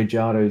know where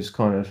Jado's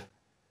kind of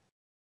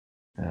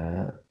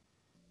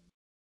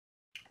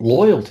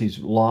loyalties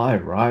lie,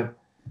 right?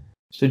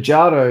 So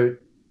Jado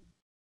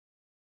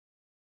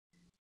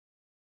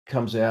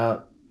comes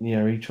out,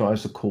 he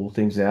tries to call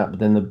things out, but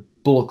then the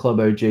Bullet Club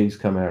OGs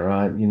come out,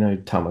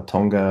 right? Tama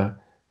Tonga,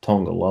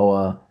 Tonga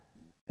Loa,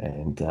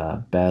 and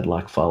Bad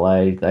Luck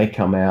Fale. They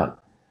come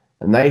out,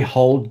 and they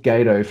hold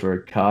Gato for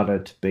Okada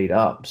to beat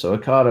up. So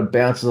Okada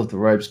bounces off the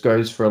ropes,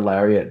 goes for a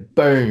lariat,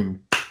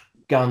 boom,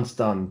 gun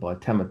stun by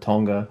Tama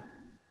Tonga.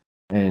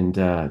 And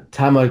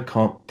Tama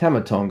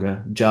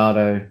Tonga,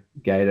 Jado,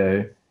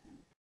 Gato,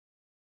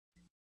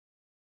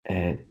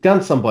 and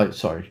gun stun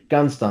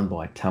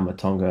by Tama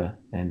Tonga,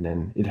 and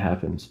then it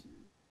happens.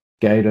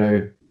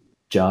 Gato,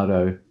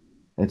 Jado,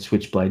 and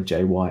Switchblade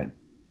Jay White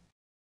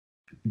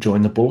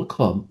join the Bullet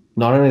Club.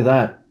 Not only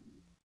that,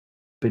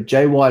 but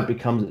Jay White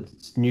becomes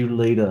its new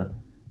leader.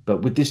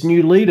 But with this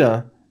new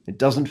leader, it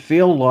doesn't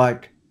feel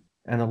like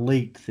an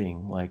elite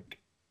thing. Like,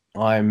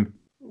 I'm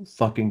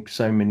fucking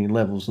so many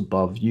levels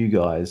above you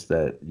guys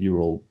that you're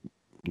all,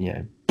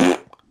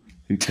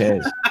 who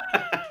cares?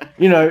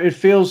 It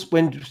feels,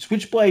 when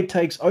Switchblade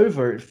takes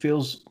over, it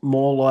feels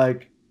more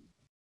like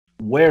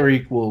we're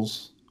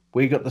equals.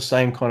 We got the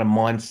same kind of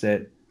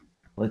mindset.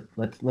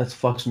 Let's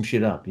fuck some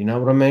shit up. You know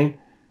what I mean?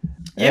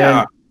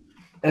 Yeah.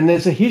 And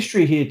there's a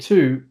history here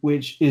too,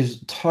 which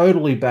is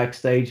totally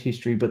backstage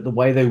history, but the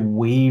way they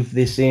weave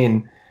this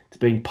in to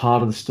being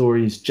part of the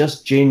story is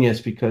just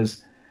genius,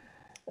 because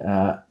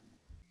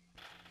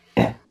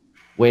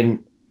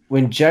when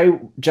Jay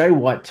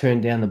White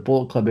turned down the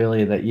Bullet Club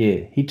earlier that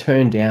year, he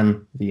turned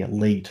down the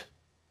Elite.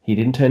 He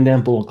didn't turn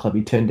down Bullet Club,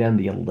 he turned down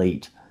the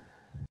Elite.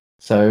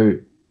 So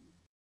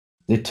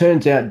it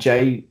turns out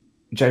Jay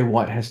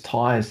White has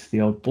ties to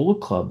the old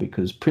Bullet Club,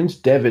 because Prince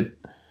Devitt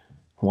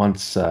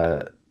once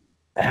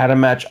had a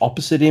match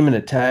opposite him in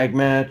a tag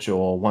match,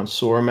 or once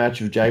saw a match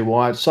of Jay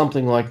White,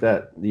 something like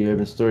that, the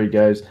urban story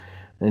goes.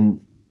 And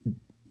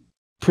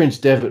Prince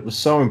Devitt was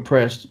so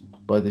impressed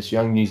by this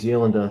young New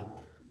Zealander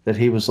that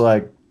he was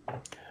like,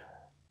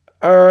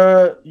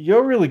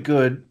 you're really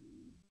good.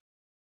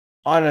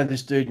 I know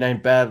this dude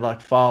named Bad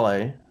Luck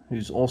Fale,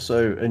 who's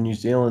also a New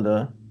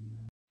Zealander.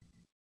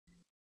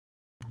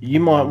 You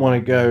might want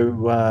to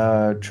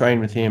go train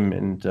with him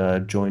and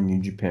join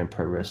New Japan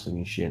Pro Wrestling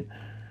and shit.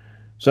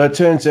 So it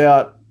turns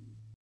out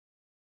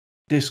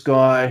this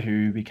guy,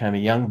 who became a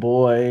young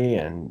boy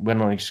and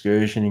went on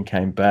excursion and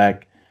came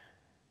back,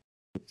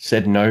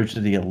 said no to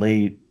the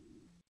Elite.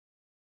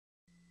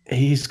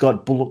 He's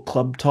got Bullet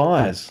Club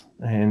ties.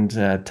 And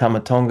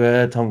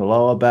Tamatonga,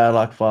 Tongaloa, Bad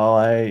Luck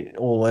Fale,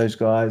 all those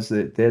guys,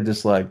 they're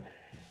just like,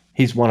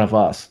 he's one of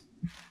us.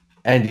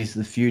 And he's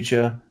the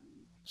future.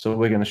 So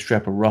we're going to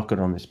strap a rocket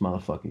on this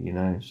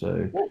motherfucker,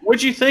 So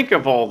what'd you think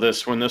of all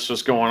this when this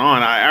was going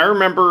on? I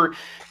remember,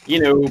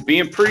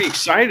 being pretty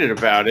excited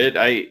about it.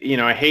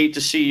 I hate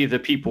to see the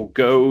people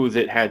go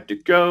that had to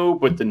go,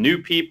 but the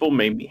new people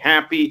made me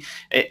happy.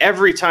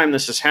 Every time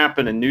this has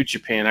happened in New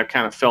Japan, I've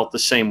kind of felt the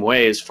same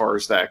way as far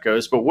as that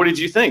goes. But what did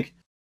you think?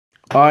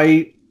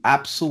 I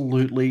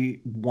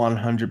absolutely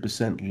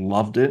 100%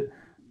 loved it,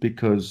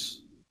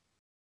 because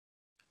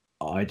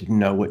I didn't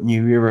know what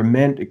New Era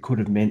meant. It could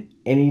have meant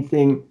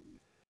anything.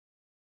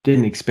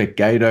 Didn't expect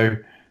Gato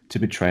to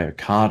betray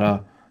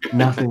Okada.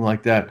 Nothing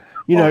like that.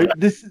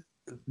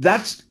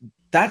 That's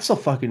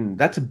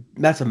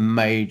a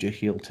major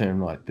heel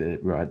turn, like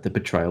the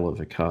betrayal of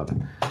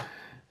Okada.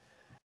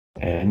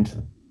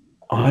 And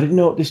I didn't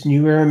know what this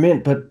New Era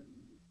meant, but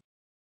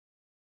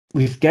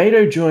with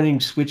Gato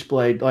joining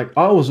Switchblade, like,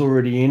 I was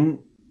already in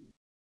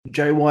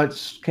Jay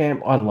White's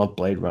camp. I love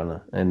Blade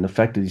Runner, and the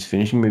fact that his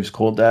finishing move's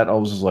called that, I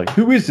was just like,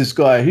 who is this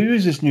guy? Who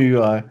is this new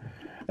guy?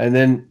 And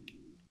then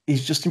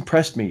he's just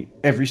impressed me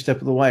every step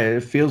of the way.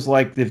 It feels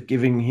like they've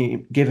given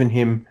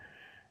him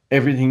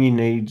everything he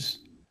needs.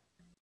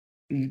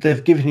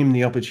 They've given him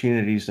the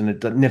opportunities, and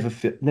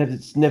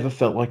it's never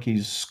felt like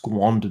he's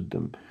squandered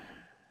them.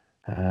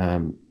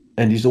 And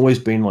he's always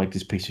been like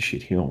this piece of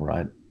shit heel,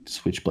 right?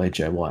 Switchblade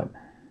Jay White.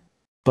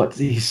 But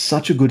he's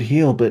such a good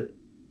heel, but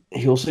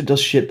he also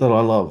does shit that I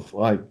love.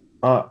 Like,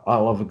 I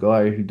love a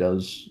guy who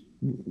does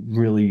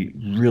really,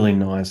 really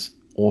nice,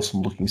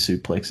 awesome-looking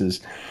suplexes.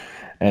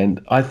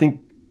 And I think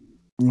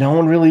no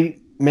one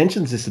really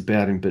mentions this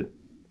about him, but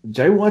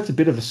Jay White's a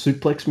bit of a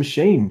suplex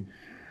machine.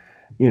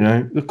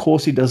 Of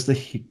course he does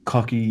the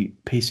cocky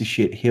piece of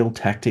shit heel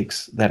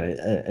tactics that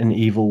an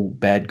evil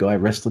bad guy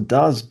wrestler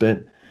does,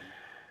 but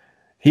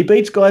he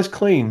beats guys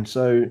clean.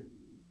 So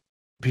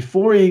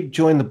before he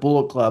joined the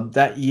Bullet Club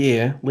that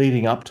year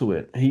leading up to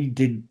it, he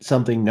did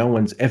something no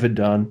one's ever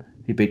done.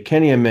 He beat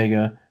Kenny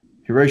Omega,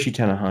 Hiroshi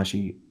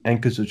Tanahashi,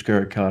 and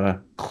Kazuchika Okada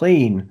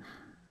clean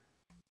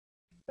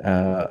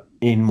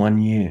in 1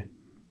 year.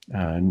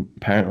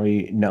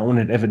 Apparently no one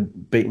had ever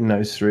beaten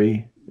those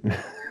three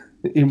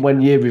in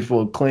 1 year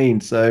before clean.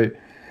 So,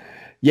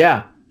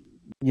 yeah,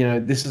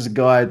 this is a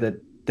guy that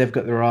they've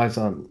got their eyes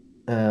on.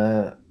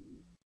 And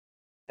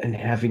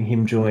having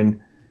him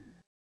join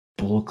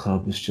Bullet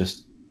Club was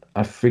just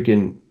a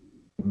freaking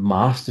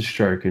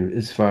masterstroke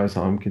as far as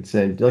I'm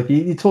concerned. Like,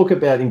 you talk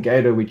about in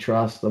Gato we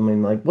trust. I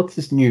mean, like, what's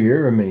this new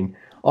era mean?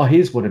 Oh,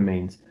 here's what it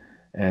means.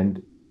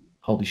 And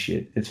holy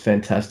shit, it's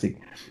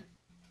fantastic.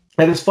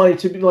 And it's funny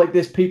too, like,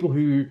 there's people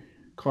who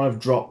kind of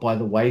drop by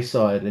the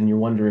wayside, and you're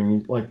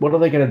wondering, like, what are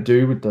they going to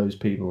do with those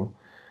people?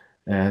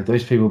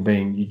 Those people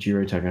being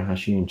Yujiro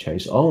Takahashi and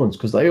Chase Owens,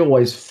 because they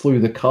always flew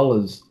the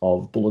colors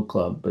of Bullet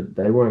Club, but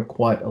they weren't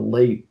quite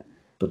elite,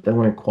 but they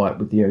weren't quite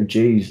with the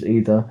OGs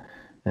either.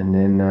 And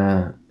then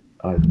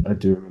I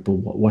do remember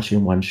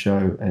watching one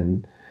show,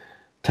 and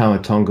Tama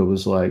Tonga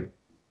was like,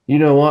 you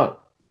know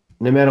what?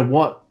 No matter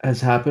what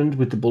has happened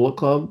with the Bullet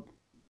Club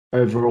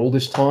over all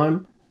this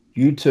time,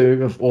 you two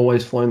have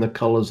always flown the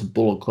colors of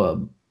Bullet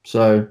Club.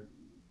 So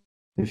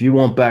if you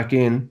want back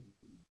in,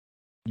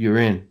 you're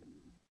in.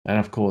 And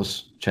of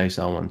course, Chase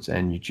Owens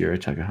and Yujiro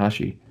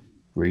Takahashi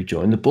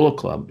rejoined the Bullet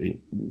Club,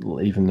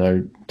 even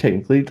though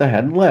technically they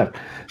hadn't left.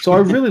 So I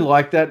really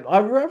like that. I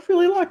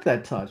really like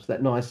that touch,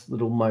 that nice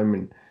little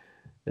moment,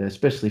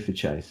 especially for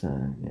Chase.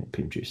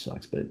 Pimp Juice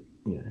sucks, but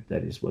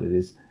that is what it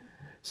is.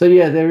 So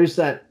yeah, there is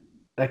that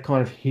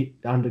kind of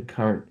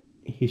undercurrent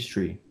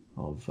history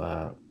of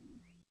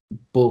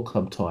Bullet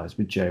Club ties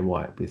with Jay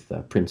White, with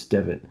Prince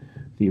Devitt,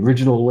 the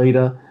original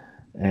leader,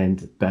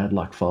 and Bad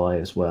Luck Fale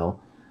as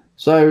well.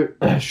 So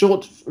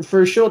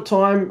for a short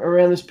time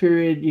around this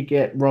period, you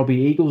get Robbie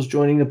Eagles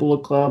joining the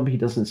Bullet Club. He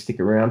doesn't stick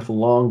around for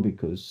long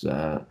because,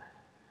 El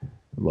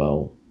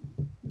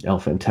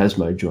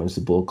Phantasmo joins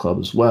the Bullet Club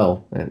as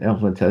well. And El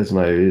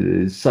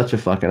Phantasmo is such a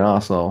fucking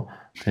asshole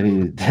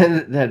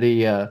that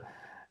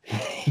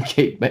he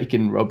keep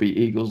making Robbie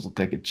Eagles look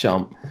like a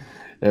chump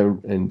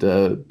and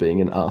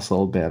being an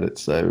asshole about it.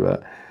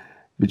 So,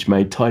 which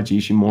made Taiji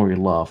Ishimori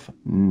laugh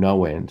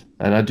no end.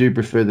 And I do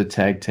prefer the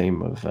tag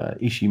team of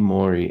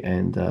Ishimori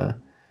and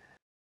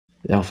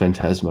El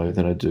Phantasmo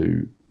than I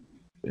do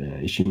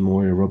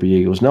Ishimori and Robbie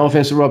Eagles. No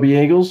offense to Robbie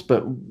Eagles,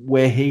 but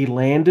where he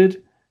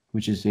landed,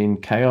 which is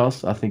in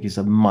Chaos, I think is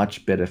a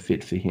much better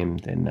fit for him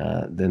than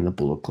the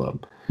Bullet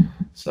Club.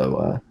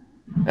 So,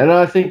 and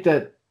I think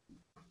that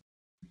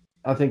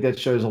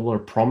shows a lot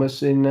of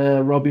promise in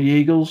Robbie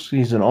Eagles.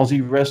 He's an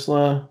Aussie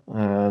wrestler,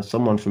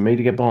 someone for me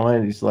to get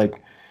behind. He's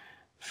like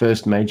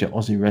first major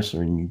Aussie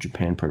wrestler in New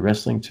Japan Pro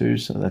Wrestling too,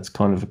 so that's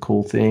kind of a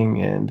cool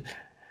thing. And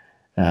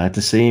to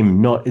see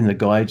him not in the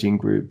Gaijin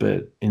group,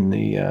 but in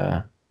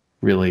the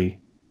really,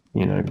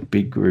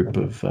 big group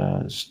of,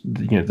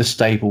 the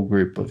staple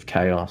group of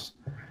Chaos,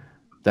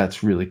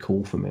 that's really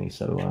cool for me.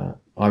 So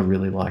I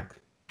really like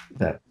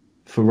that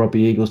for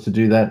Robbie Eagles to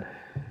do that.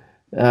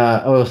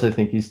 I also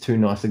think he's too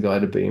nice a guy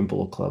to be in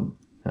Bullet Club,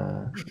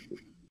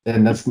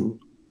 and that's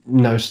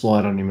no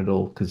slight on him at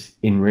all. Because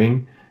in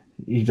ring,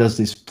 he does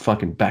this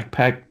fucking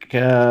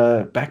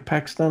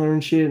backpack stunner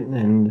and shit,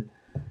 and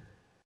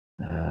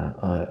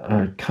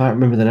I can't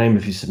remember the name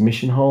of his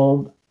submission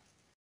hold,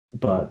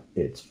 but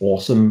it's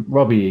awesome.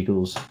 Robbie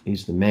Eagles,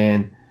 he's the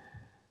man.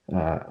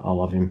 I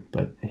love him,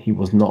 but he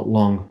was not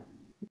long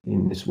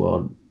in this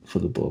world for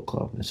the Bullet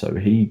Club. So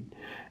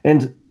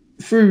and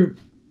through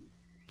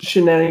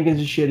shenanigans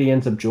and shit, he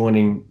ends up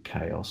joining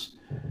Chaos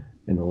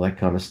and all that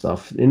kind of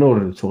stuff. In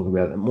order to talk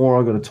about it more,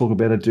 I've got to talk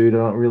about a dude I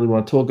don't really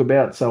want to talk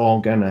about, so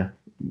I'm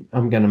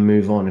gonna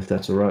move on, if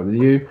that's all right with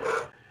you.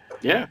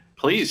 Yeah,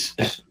 please.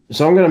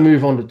 So I'm gonna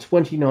move on to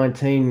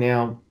 2019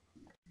 now,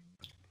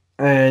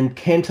 and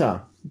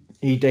Kenta,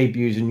 he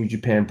debuts in New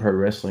Japan Pro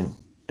Wrestling,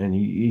 and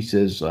he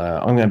says,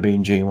 I'm gonna be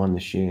in G1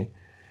 this year.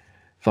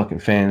 Fucking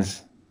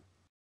fans,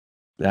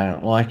 they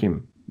don't like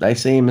him. They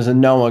see him as a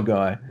Noah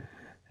guy.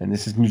 And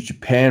this is New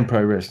Japan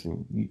Pro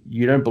Wrestling.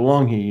 You don't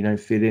belong here. You don't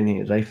fit in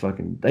here.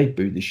 They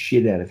boo the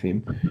shit out of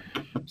him.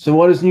 So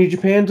what does New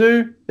Japan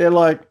do? They're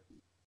like,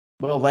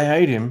 well, they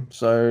hate him.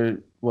 So,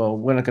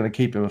 we're not going to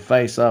keep him a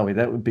face, are we?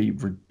 That would be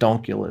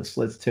redonkulous.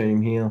 Let's turn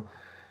him heel.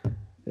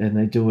 And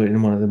they do it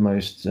in one of the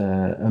most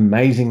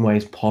amazing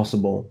ways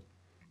possible.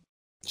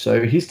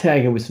 So he's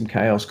tagging with some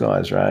Chaos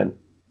guys, right?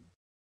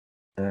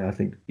 I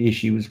think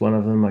Ishii was one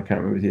of them. I can't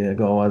remember who the other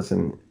guy was.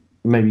 And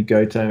maybe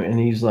Goto. And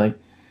he's like,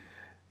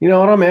 you know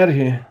what, I'm out of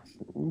here.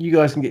 You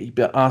guys can get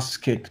your asses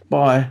kicked.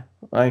 Bye.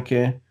 I don't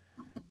care.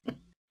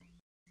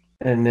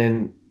 And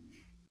then,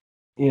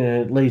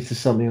 it leads to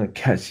something like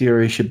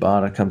Katsuyori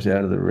Shibata comes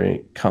out of the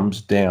ring, comes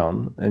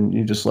down, and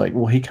you're just like,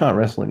 well, he can't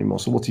wrestle anymore,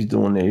 so what's he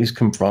doing there? He's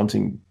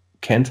confronting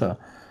Kenta.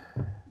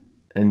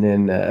 And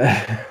then,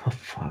 oh,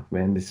 fuck,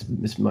 man,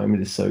 this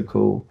moment is so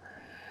cool.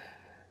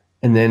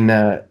 And then,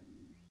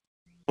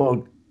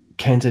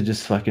 Kenta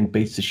just fucking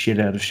beats the shit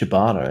out of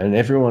Shibata, and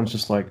everyone's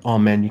just like, oh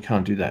man, you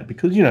can't do that,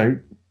 because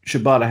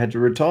Shibata had to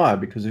retire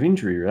because of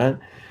injury, right?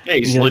 Yeah,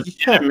 he's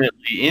legitimately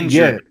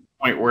injured to the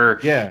point where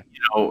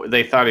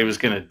they thought he was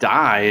going to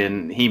die,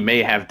 and he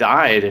may have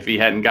died if he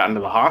hadn't gotten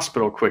to the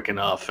hospital quick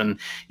enough. And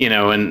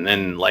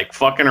and like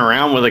fucking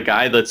around with a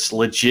guy that's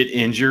legit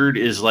injured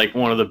is like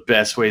one of the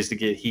best ways to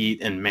get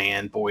heat, and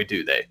man, boy,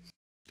 do they.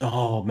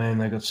 Oh man,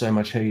 they got so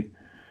much heat.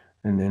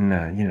 And then,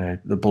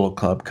 the Bullet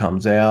Club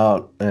comes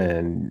out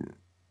and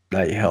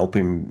they help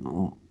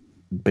him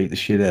beat the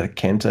shit out of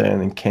Kenta. And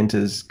then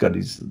Kenta's got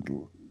his,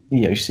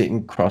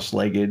 sitting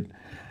cross-legged,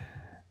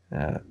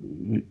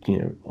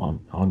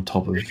 on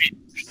top of...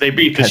 They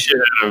beat the shit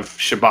out of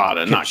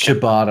Shibata, not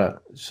Shibata,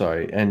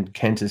 sorry. And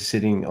Kenta's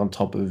sitting on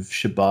top of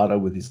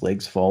Shibata with his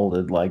legs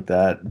folded like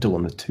that,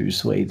 doing the two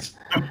sweets.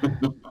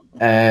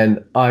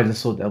 And I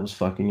just thought that was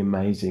fucking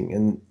amazing.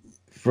 And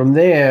from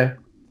there...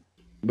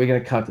 we're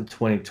going to cut to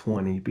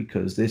 2020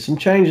 because there's some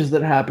changes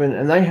that happen,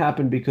 and they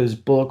happen because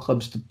Bullet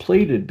Club's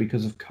depleted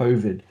because of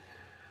COVID.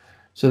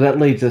 So that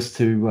leads us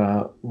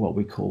to what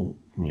we call,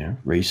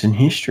 recent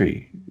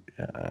history.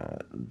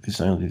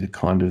 There's only the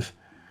kind of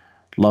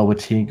lower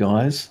tier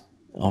guys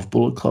of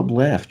Bullet Club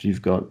left.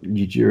 You've got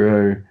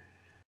Yujiro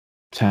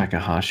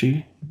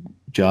Takahashi,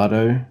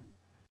 Jado,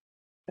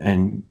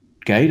 and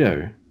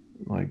Gato.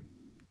 Like,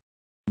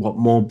 what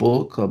more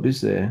Bullet Club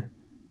is there?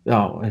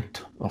 Oh,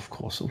 of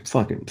course,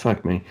 fuck me,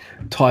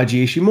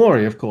 Taiji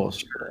Ishimori, of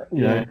course.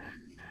 You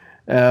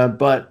know,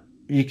 but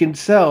you can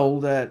tell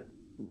that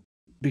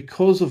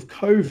because of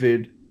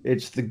COVID,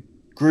 it's the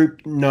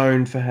group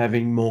known for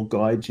having more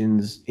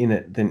gaijins in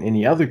it than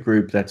any other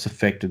group that's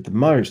affected the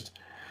most.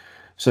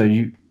 So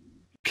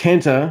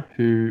Kenta,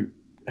 who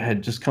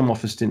had just come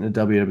off a stint in the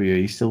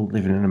WWE, still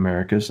living in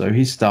America, so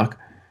he's stuck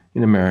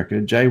in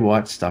America. Jay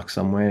White's stuck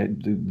somewhere.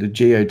 The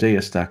God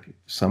are stuck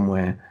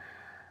somewhere.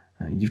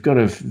 You've got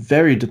a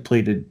very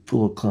depleted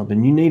Bullet Club,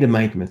 and you need to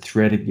make them a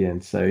threat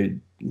again. So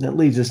that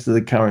leads us to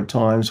the current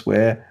times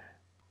where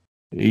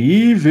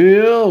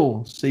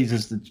Evil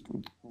seizes the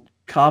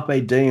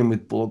carpe diem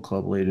with Bullet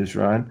Club leaders,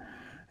 right? And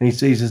he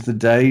seizes the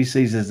day, he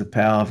seizes the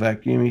power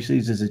vacuum, he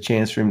seizes a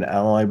chance for him to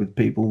ally with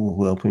people who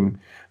will help him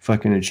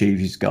fucking achieve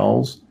his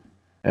goals.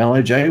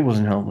 LIJ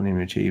wasn't helping him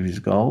achieve his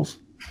goals.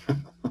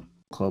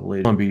 Club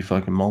leader might be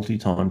fucking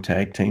multi-time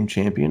tag team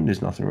champion.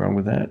 There's nothing wrong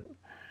with that.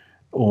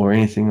 Or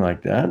anything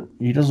like that.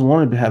 He doesn't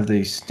want to have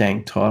these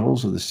stank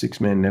titles or the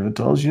six-man never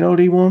titles. You know what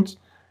he wants?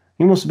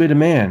 He wants to be the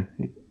man.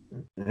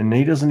 And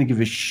he doesn't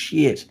give a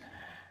shit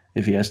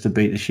if he has to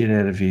beat the shit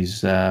out of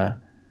his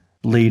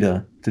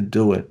leader to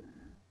do it.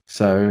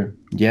 So,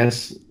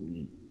 yes,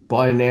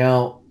 by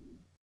now,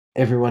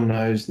 everyone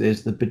knows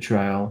there's the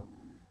betrayal.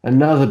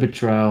 Another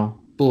betrayal.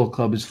 Bullet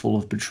Club is full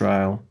of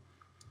betrayal.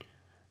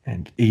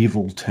 And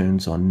Evil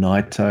turns on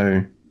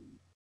Naito.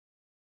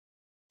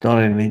 Not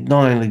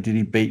only did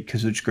he beat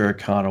Kazuchika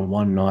Okada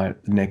one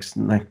night, the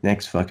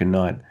next fucking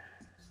night,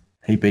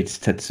 he beats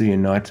Tetsuya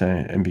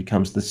Naito and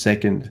becomes the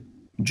second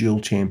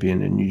dual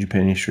champion in New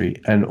Japan history,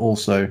 and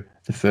also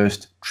the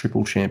first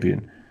triple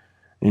champion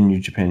in New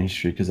Japan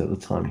history, because at the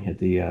time he had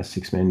the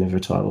six-man never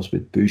titles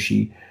with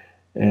Bushi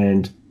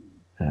and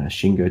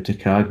Shingo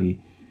Takagi.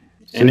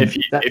 So and if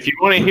you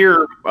want to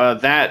hear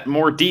that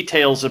more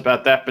details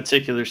about that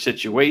particular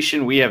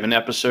situation, we have an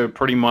episode.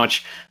 Pretty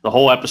much the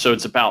whole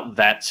episode's about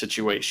that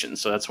situation.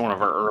 So that's one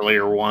of our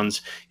earlier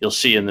ones. You'll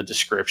see in the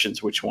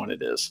descriptions which one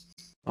it is.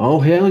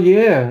 Oh hell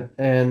yeah!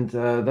 And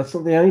that's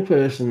not the only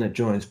person that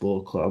joins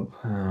Bullet Club.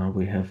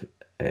 We have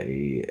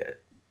a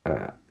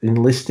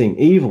enlisting.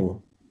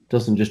 Evil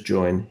doesn't just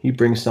join; he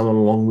brings someone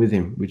along with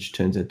him, which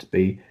turns out to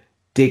be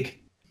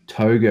Dick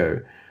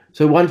Togo.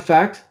 So one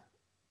fact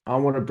I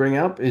want to bring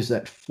up is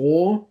that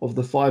 4 of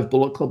the 5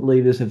 Bullet Club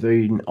leaders have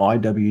been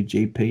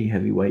IWGP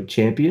Heavyweight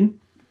Champion.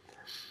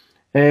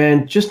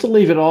 And just to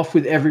leave it off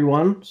with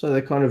everyone, so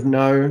they kind of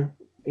know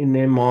in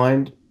their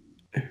mind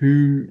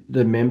who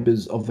the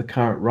members of the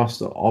current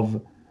roster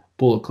of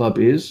Bullet Club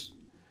is.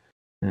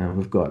 Now,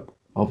 we've got,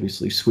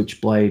 obviously,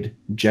 Switchblade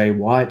Jay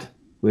White.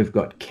 We've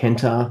got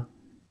Kenta,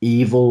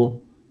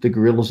 Evil, the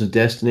Gorillas of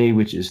Destiny,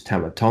 which is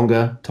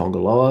Tamatonga,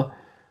 Tongaloa.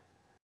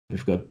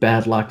 We've got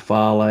Bad Luck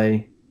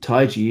Fale,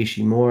 Taiji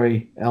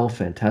Ishimori, El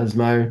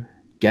Phantasmo,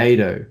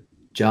 Gato,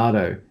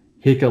 Jado,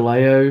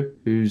 Hikuleo,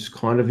 who's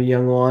kind of a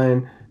young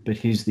lion, but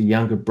he's the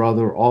younger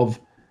brother of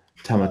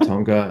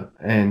Tamatonga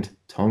and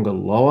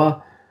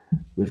Tongaloa.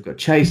 We've got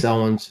Chase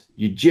Owens,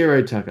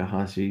 Yujiro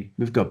Takahashi.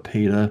 We've got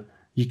Peter.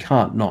 You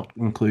can't not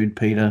include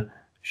Peter.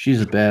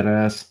 She's a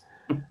badass.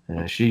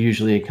 She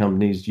usually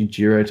accompanies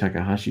Yujiro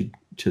Takahashi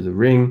to the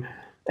ring.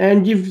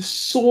 And you've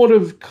sort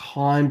of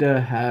kind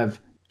of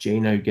have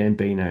Gino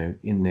Gambino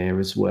in there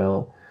as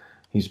well.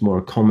 He's more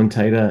a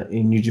commentator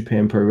in New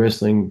Japan Pro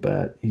Wrestling,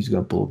 but he's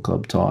got Bullet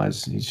Club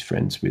ties. He's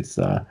friends with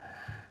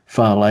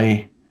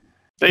Fale.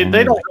 They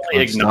don't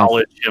really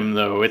acknowledge him,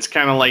 though. It's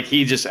kind of like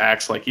he just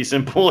acts like he's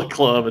in Bullet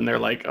Club, and they're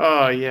like,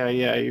 "Oh yeah,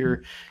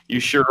 you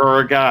sure are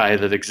a guy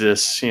that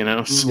exists," you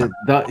know. So.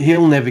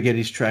 He'll never get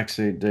his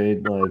tracksuit,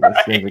 dude. Like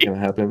that's never gonna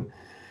happen.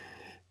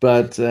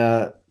 But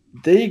there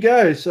you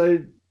go. So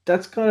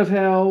that's kind of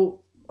how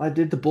I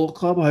did the Bullet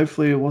Club.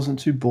 Hopefully, it wasn't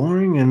too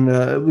boring, and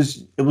it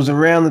was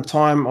around the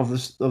time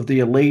of the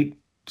Elite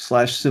 /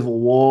 Civil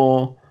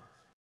War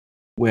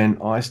when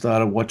I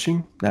started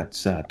watching.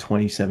 That's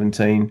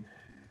 2017.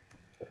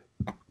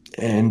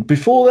 And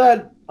before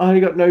that, I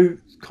got no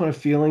kind of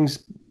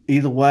feelings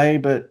either way.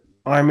 But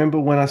I remember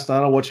when I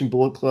started watching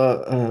Bullet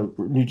Club,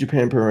 New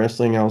Japan Pro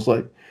Wrestling, I was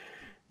like,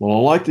 well, I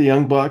like the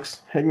Young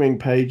Bucks. Hangman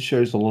Page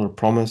shows a lot of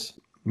promise.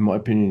 In my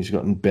opinion, he's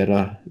gotten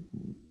better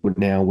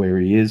now where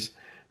he is.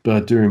 But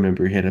I do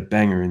remember he had a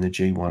banger in the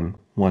G1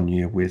 one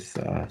year with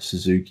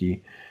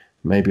Suzuki.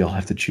 Maybe I'll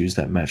have to choose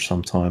that match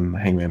sometime.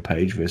 Hangman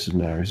Page versus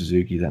Naru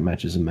Suzuki. That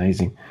match is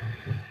amazing.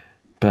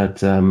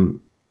 But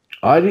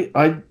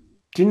I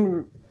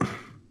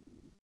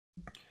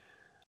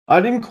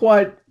didn't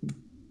quite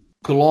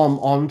glom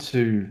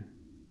onto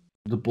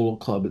the Bullet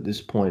Club at this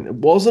point. It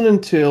wasn't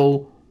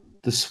until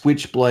the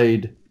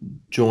Switchblade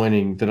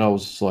joining that I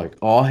was like,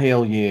 oh,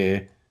 hell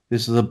yeah,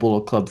 this is a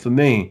Bullet Club for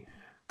me.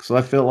 Because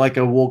I felt like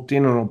I walked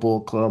in on a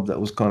Bullet Club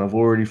that was kind of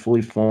already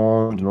fully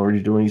formed and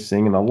already doing his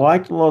thing. And I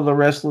liked a lot of the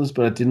wrestlers,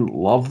 but I didn't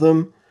love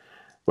them.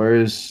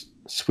 Whereas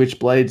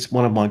Switchblade's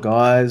one of my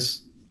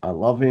guys. I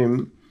love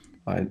him.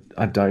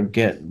 I don't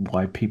get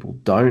why people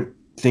don't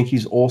think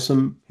he's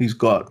awesome. He's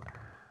got,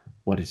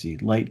 what is he,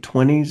 late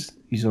 20s?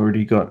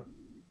 already got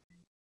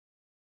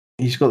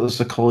the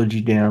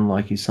psychology down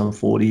like he's some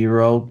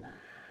 40-year-old.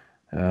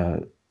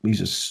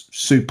 He's a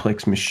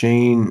suplex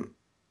machine,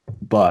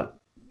 but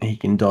he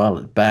can dial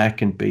it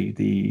back and be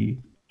the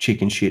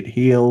chicken shit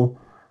heel,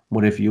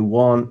 whatever you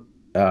want.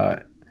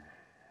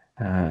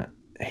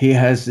 He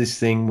has this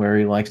thing where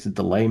he likes to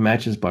delay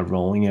matches by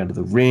rolling out of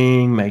the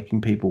ring,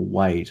 making people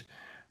wait.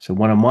 So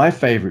one of my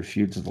favorite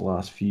feuds of the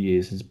last few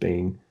years has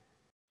been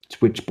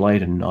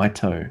Switchblade and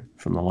Naito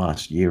from the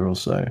last year or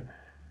so,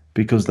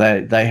 because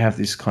they have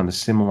this kind of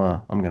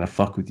similar "I'm going to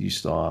fuck with you"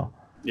 style.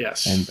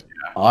 Yes. And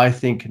I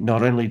think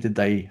not only did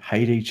they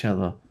hate each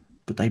other,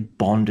 but they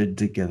bonded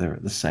together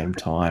at the same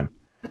time,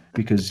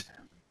 because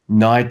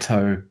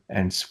Naito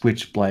and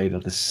Switchblade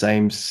are the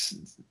same.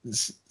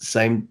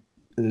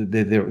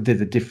 They're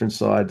the different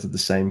sides of the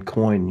same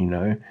coin, you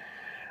know.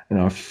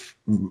 And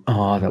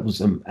that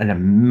was an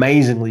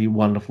amazingly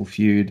wonderful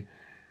feud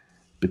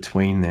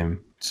between them.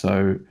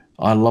 So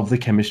I love the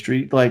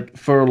chemistry. Like,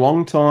 for a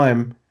long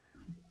time,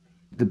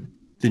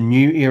 the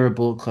new era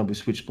Bullet Club with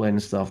Switchblade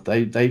and stuff,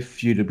 they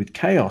feuded with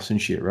Chaos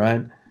and shit,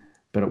 right?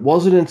 But it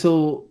wasn't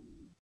until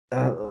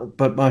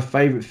but my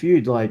favorite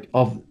feud, like,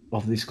 of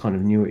this kind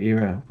of newer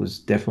era, was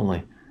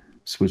definitely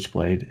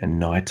Switchblade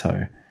and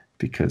Naito,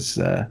 because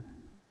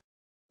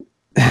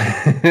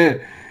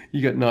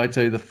you got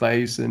Naito the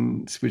face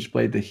and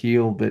Switchblade the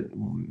heel, but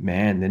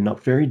man, they're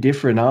not very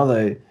different, are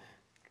they?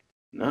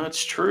 No,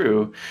 it's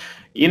true.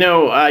 You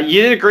know,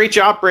 you did a great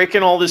job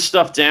breaking all this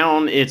stuff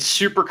down. It's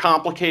super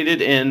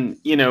complicated, and,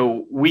 you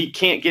know, we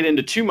can't get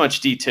into too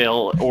much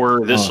detail,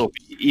 or this will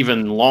be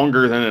even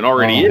longer than it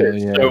already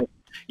is. Yeah. So,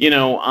 you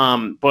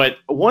know, but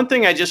one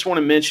thing I just want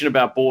to mention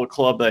about Bullet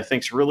Club that I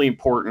think is really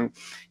important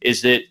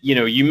is that, you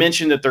know, you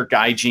mentioned that they're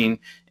gaijin,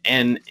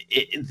 and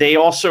they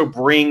also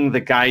bring the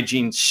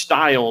gaijin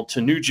style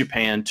to New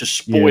Japan to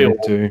spoil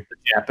the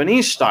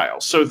Japanese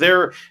style. So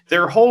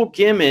their whole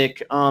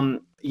gimmick,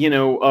 you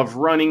know, of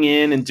running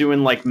in and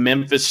doing like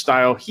Memphis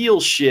style heel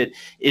shit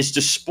is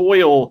to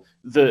spoil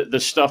the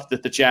stuff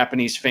that the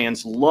Japanese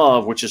fans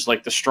love, which is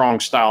like the strong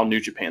style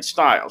New Japan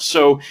style.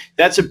 So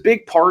that's a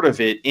big part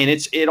of it. And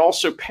it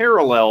also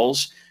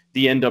parallels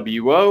the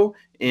NWO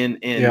in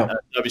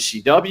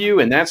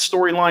WCW and that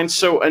storyline.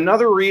 So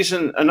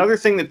another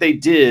thing that they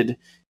did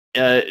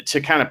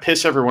to kind of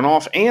piss everyone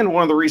off, and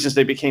one of the reasons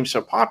they became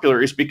so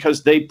popular, is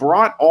because they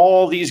brought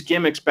all these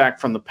gimmicks back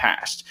from the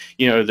past.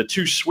 You know, the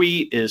Too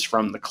Sweet is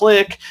from the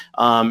Click,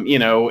 you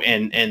know,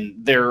 and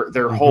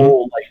their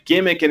whole like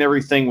gimmick and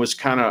everything was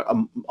kind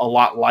of a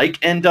lot like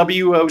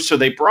NWO. So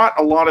they brought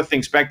a lot of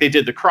things back. They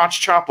did the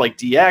crotch chop like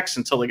DX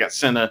until they got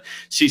sent a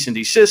cease and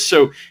desist.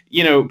 So,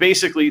 you know,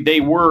 basically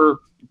they were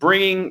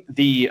bringing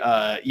the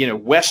you know,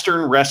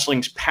 Western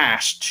wrestling's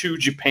past to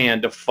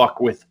Japan to fuck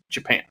with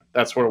Japan.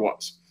 That's what it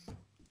was.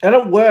 And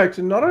it worked.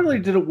 And not only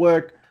did it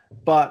work,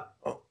 but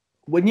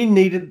when you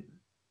needed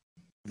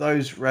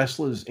those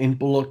wrestlers in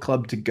Bullet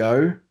Club to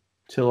go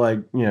to, like,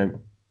 you know,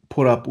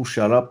 put up or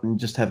shut up and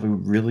just have a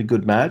really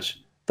good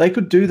match, they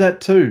could do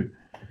that too.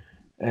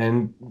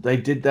 And they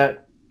did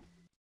that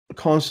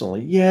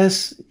constantly.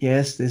 Yes,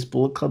 there's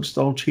Bullet Club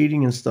style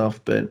cheating and stuff,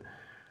 but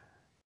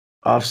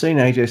I've seen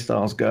AJ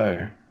Styles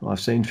go. I've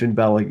seen Finn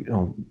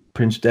Balor,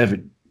 Prince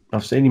Devitt.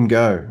 I've seen him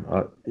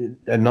go,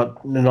 and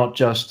not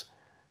just,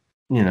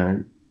 you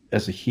know,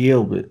 as a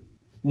heel, but,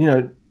 you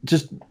know,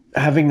 just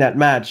having that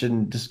match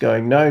and just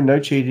going, no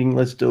cheating,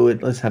 let's do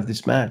it, let's have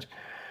this match.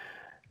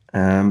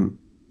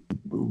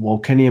 While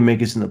Kenny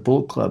Omega's in the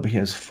Bullet Club, he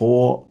has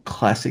 4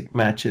 classic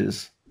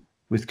matches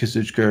with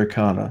Kazuchika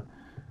Okada.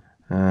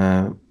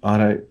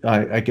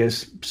 I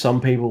guess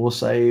some people will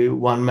say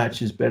one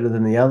match is better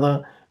than the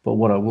other, but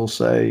what I will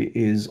say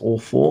is all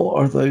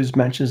 4 of those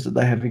matches that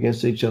they have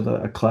against each other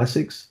are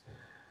classics.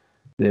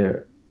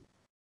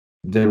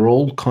 They're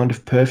all kind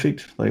of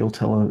perfect. They all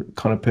tell a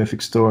kind of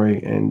perfect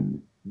story,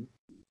 and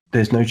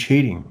there's no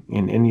cheating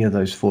in any of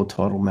those 4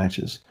 title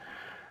matches.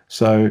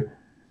 So,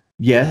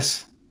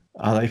 yes,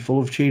 are they full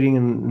of cheating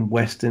and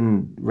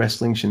Western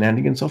wrestling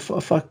shenanigans? Oh,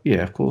 fuck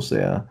yeah, of course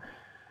they are.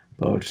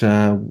 But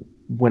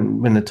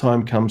when the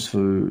time comes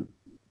for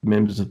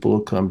members of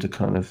Bullet Club to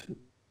kind of,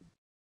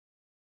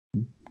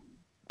 you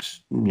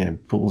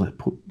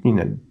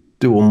know,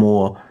 do a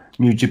more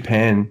New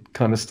Japan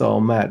kind of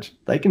style match,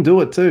 they can do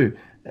it too.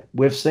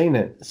 We've seen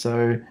it.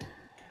 So,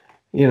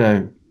 you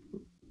know,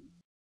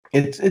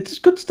 it's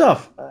good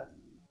stuff.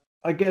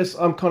 I guess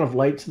I'm kind of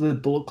late to the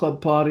Bullet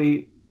Club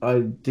party. I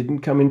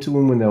didn't come into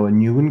them when they were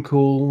new and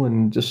cool,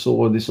 and just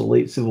saw this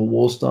Elite Civil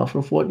War stuff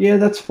and thought, yeah,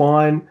 that's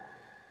fine.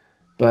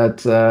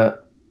 But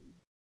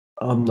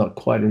I'm not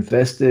quite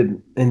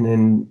invested. And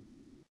then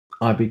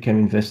I became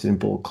invested in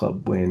Bullet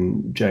Club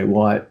when Jay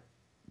White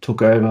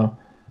took over.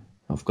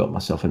 I've got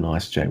myself a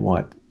nice Jay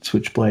White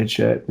Switchblade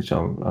shirt, which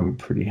I'm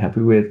pretty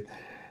happy with.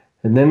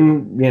 And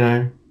then, you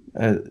know,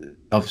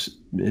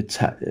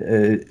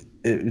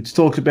 it's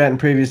talked about in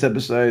previous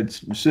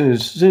episodes. As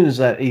soon as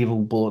that evil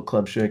Bullet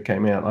Club shirt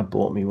came out, I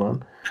bought me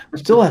one.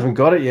 Still haven't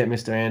got it yet,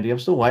 Mr. Andy. I'm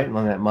still waiting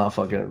on that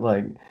motherfucker.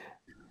 Like,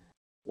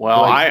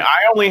 Well, Like- I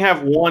only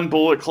have one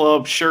Bullet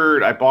Club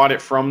shirt. I bought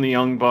it from the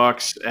Young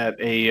Bucks at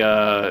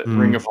a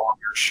Ring of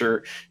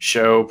Honor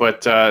show.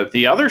 But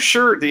the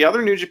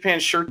other New Japan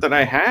shirt that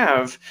I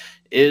have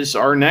is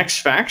our next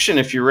faction.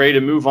 If you're ready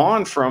to move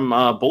on from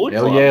Bullet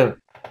Hell Club, yeah,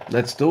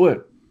 let's do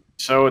it.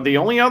 So the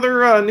only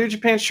other New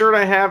Japan shirt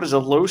I have is a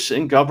Los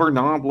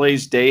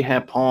Ingobernables de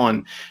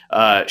Japón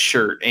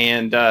shirt,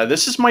 and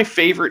this is my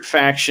favorite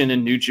faction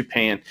in New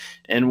Japan.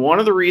 And one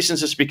of the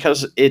reasons is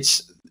because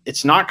it's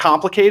not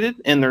complicated,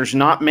 and there's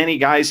not many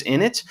guys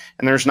in it,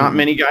 and there's not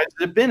many guys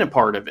that have been a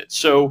part of it.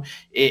 So,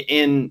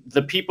 in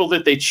the people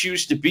that they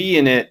choose to be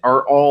in it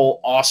are all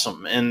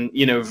awesome, and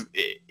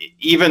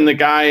even the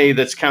guy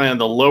that's kind of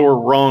the lower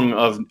rung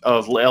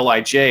of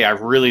Lij, I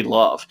really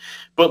love.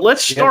 But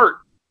let's start.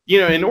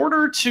 In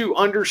order to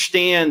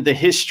understand the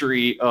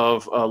history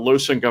of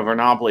Los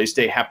Ingobernables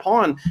de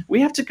Japón,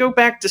 we have to go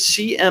back to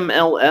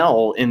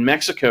CMLL in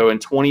Mexico in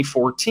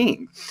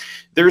 2014.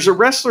 There's a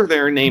wrestler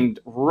there named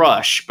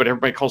Rush, but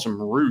everybody calls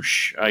him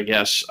Roosh, I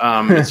guess.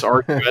 It's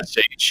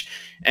R-U-S-H.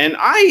 And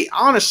I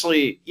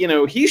honestly,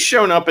 he's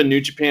shown up in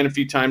New Japan a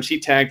few times. He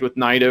tagged with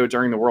Naito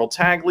during the World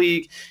Tag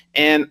League,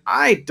 and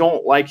I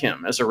don't like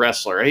him as a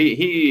wrestler.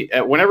 He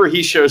whenever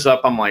he shows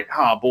up, I'm like,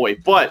 oh boy.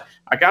 But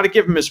I got to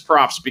give him his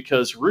props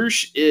because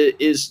Roosh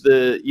is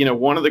the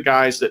one of the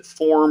guys that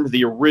formed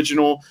the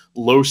original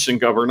Los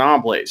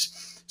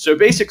Ingobernables. So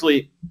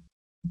basically,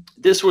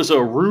 this was a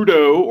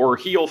Rudo or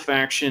heel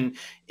faction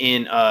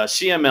in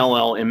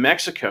CMLL in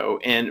Mexico.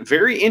 And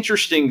very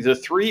interesting, the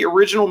three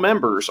original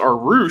members are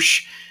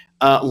Roosh,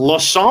 La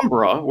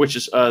Sombra, which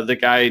is the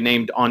guy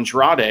named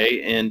Andrade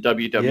in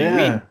WWE.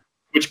 Yeah.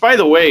 Which, by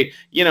the way,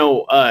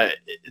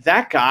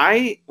 that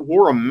guy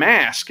wore a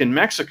mask in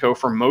Mexico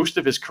for most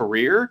of his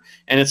career.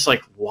 And it's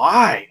like,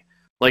 why?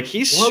 Like,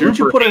 he's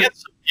super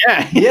handsome.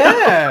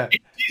 Yeah.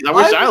 I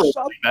wish I looked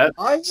like that.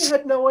 I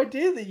had no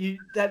idea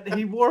that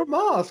he wore a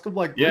mask. I'm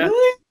like, Yeah.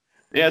 really?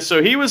 Yeah,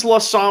 so he was La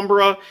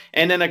Sombra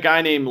and then a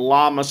guy named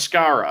La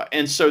Mascara.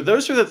 And so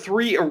those are the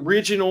three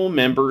original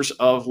members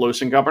of Los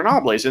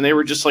Ingobernables. And they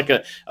were just like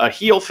a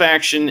heel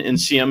faction in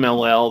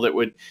CMLL that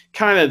would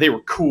they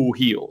were cool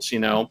heels,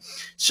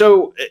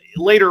 So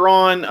later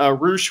on,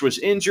 Roosh was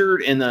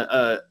injured and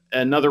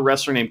another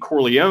wrestler named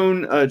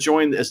Corleone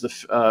joined as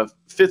the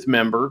fourth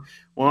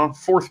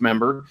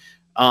member.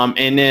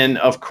 And then,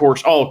 of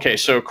course,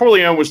 so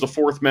Corleone was the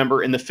fourth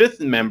member, and the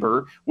fifth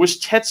member was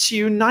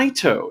Tetsuya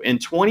Naito. In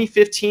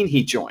 2015,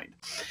 he joined.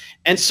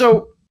 And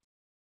so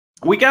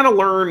we got to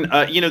learn,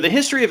 the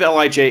history of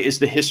LIJ is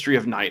the history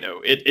of Naito.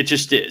 It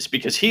just is,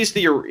 because he's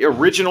the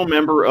original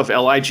member of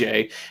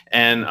LIJ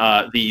and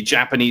the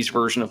Japanese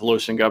version of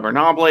Los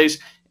Ingobernables.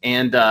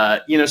 And,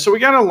 so we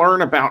got to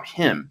learn about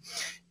him.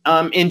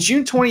 In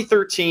June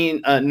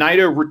 2013,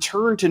 Naito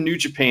returned to New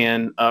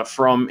Japan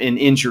from an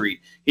injury.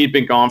 He'd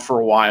been gone for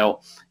a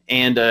while.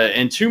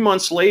 And 2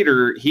 months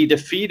later, he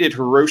defeated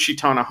Hiroshi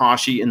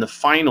Tanahashi in the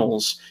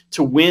finals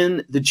to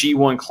win the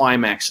G1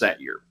 Climax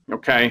that year.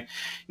 Okay.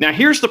 Now,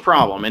 here's the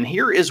problem. And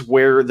here is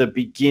where the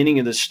beginning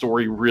of the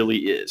story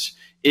really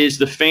is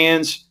the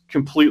fans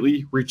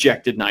completely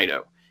rejected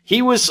Naito.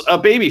 He was a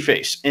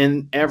babyface,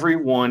 and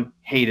everyone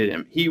hated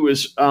him. He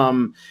was,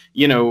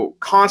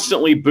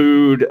 constantly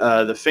booed.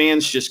 The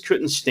fans just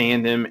couldn't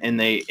stand him,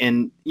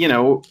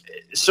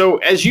 so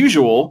as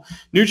usual,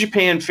 New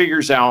Japan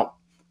figures out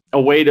a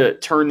way to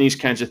turn these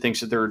kinds of things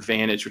to their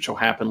advantage, which will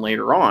happen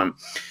later on.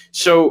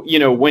 So,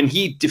 when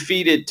he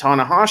defeated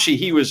Tanahashi,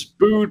 he was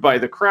booed by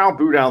the crowd,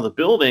 booed out of the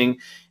building.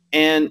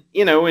 And,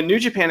 in New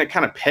Japan, it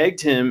kind of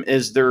pegged him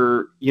as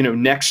their,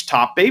 next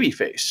top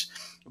babyface.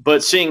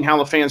 But seeing how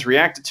the fans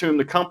reacted to him,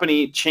 the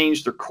company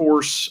changed their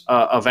course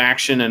of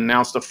action and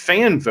announced a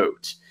fan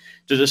vote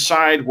to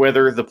decide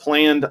whether the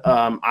planned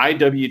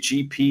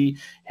IWGP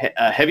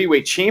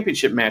heavyweight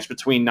championship match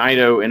between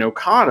Naito and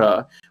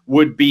Okada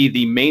would be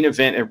the main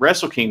event at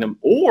Wrestle Kingdom,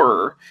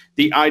 or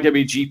the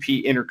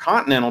IWGP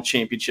Intercontinental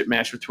Championship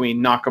match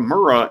between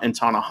Nakamura and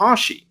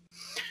Tanahashi.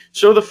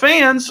 So the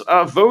fans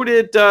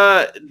voted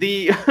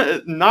they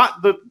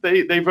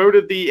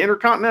voted the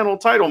Intercontinental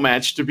title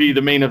match to be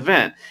the main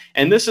event.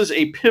 And this is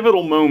a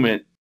pivotal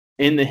moment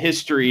in the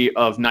history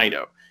of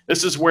Naito.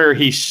 This is where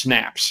he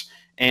snaps.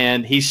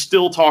 And he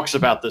still talks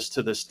about this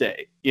to this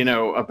day,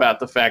 about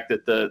the fact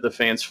that the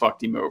fans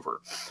fucked him over.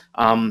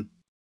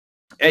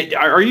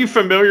 Are you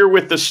familiar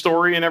with the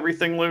story and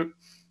everything, Luke?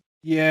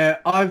 Yeah,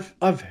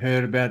 I've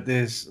heard about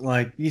this.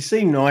 Like, you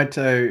see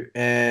Naito,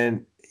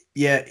 and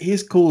yeah,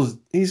 he's cool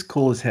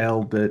as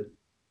hell, but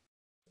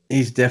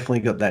he's definitely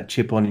got that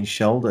chip on his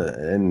shoulder,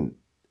 and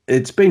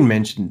it's been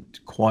mentioned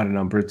quite a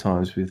number of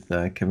times with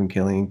Kevin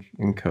Kelly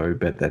and co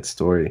about that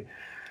story.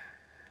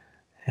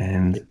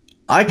 And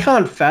I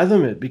can't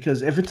fathom it,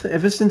 because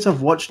ever since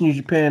I've watched New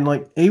Japan,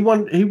 like he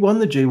won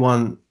the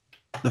G1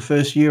 the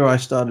first year I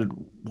started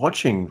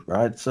watching,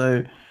 right?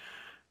 So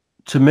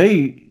to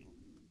me,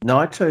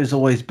 Naito's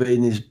always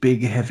been this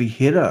big heavy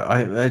hitter.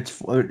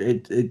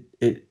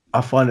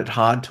 I find it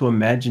hard to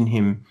imagine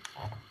him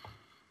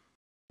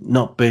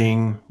not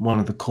being one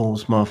of the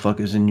coolest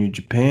motherfuckers in New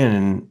Japan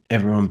and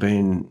everyone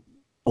being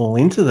all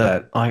into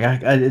that.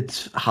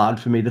 It's hard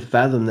for me to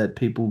fathom that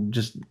people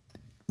just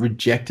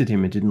rejected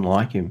him and didn't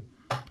like him.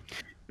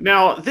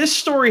 Now, this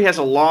story has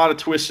a lot of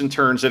twists and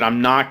turns that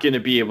I'm not going to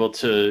be able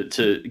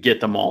to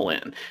get them all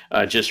in,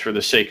 just for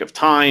the sake of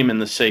time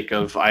and the sake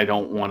of I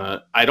don't want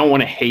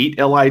to hate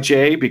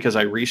LIJ because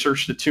I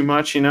researched it too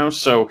much, you know.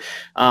 So,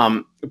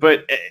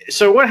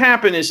 so what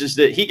happened is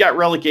that he got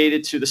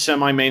relegated to the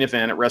semi-main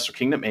event at Wrestle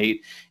Kingdom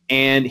 8,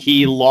 and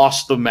he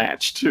lost the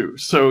match too.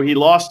 So he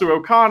lost to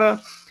Okada,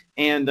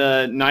 and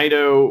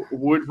Naito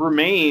would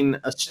remain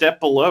a step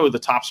below the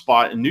top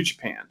spot in New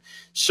Japan.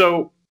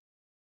 So,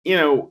 you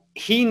know,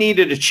 he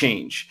needed a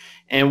change.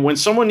 And when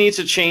someone needs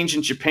a change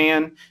in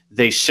Japan,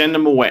 they send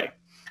them away.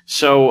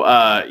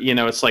 So, you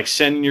know, it's like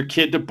sending your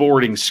kid to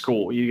boarding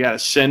school. You got to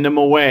send them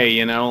away,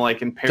 you know,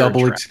 like in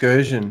double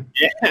excursion.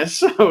 Yeah,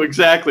 so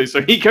exactly.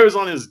 So he goes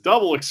on his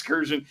double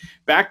excursion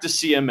back to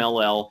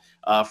CMLL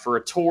for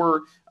a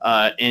tour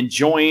and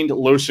joined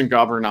Los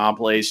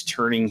Ingobernables,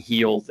 turning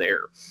heel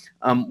there.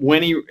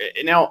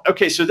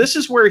 So this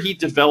is where he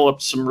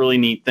developed some really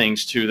neat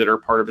things too that are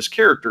part of his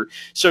character.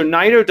 So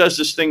Naito does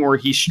this thing where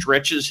he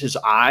stretches his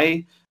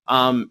eye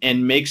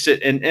and makes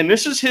it, and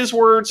this is his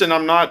words, and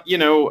I'm not, you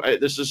know,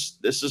 this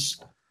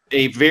is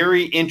a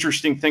very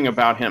interesting thing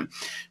about him.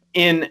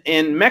 In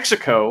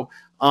Mexico,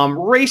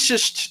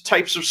 racist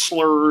types of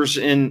slurs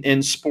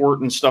in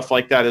sport and stuff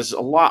like that is a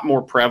lot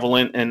more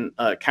prevalent and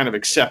kind of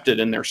accepted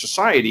in their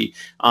society.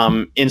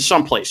 In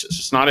some places,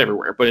 it's not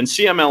everywhere, but in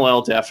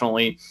CMLL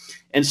definitely.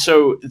 And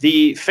so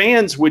the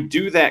fans would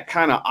do that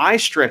kind of eye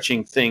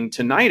stretching thing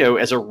to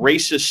Naito as a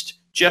racist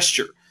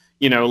gesture.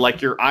 You know,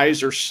 like your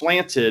eyes are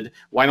slanted.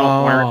 Why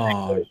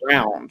aren't they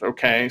round?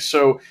 Okay,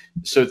 so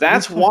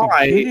that's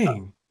why.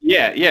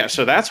 Yeah.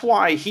 So that's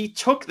why he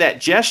took that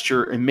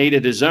gesture and made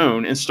it his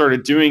own and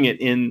started doing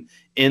it in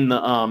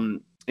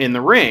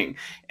the ring.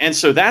 And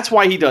so that's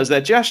why he does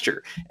that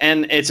gesture.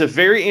 And it's a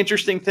very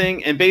interesting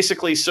thing. And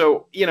basically,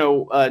 so, you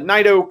know,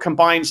 Naito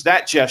combines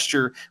that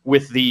gesture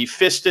with the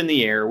fist in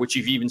the air, which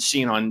you've even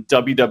seen on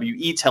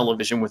WWE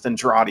television with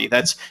Andrade.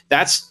 That's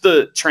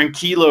the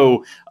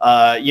Tranquilo,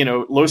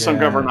 Los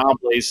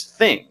Ingobernables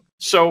thing.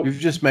 So you've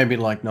just made me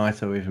like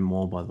Naito even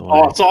more, by the way.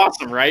 Oh, it's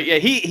awesome, right? Yeah,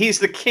 he's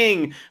the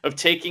king of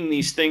taking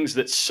these things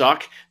that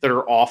suck, that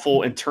are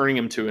awful, and turning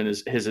them to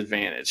his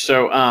advantage.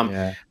 So,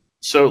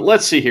 So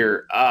let's see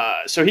here.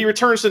 So he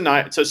returns to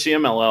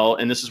CMLL,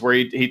 and this is where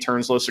he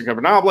turns Los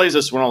Ingobernables.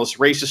 This is when all this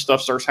racist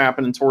stuff starts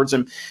happening towards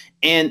him.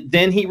 And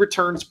then he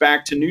returns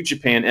back to New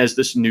Japan as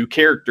this new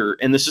character.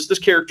 And this is this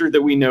character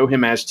that we know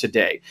him as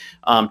today,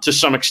 to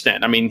some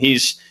extent. I mean,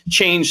 he's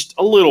changed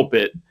a little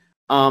bit.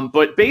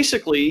 But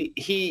basically,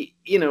 he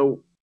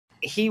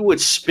would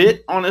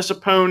spit on his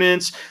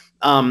opponents.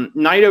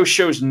 Naito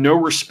shows no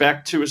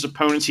respect to his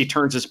opponents. He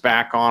turns his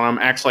back on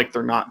them, acts like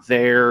they're not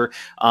there.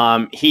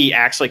 He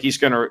acts like he's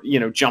going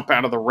to, jump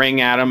out of the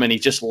ring at him, and he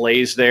just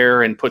lays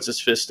there and puts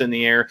his fist in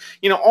the air.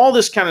 All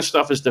this kind of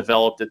stuff is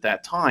developed at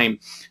that time.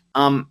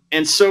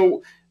 And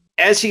so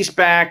as he's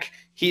back,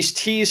 he's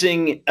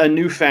teasing a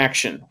new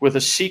faction with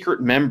a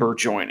secret member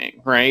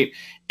joining, right?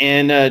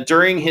 And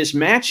during his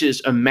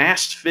matches, a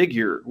masked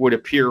figure would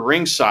appear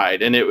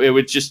ringside, and it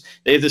would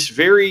they have this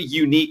very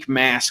unique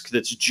mask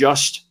that's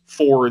just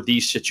for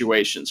these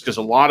situations, because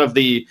a lot of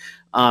the,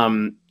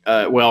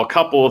 a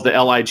couple of the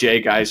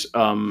LIJ guys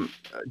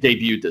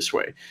debuted this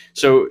way.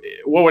 So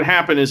what would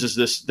happen is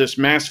this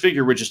masked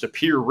figure would just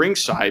appear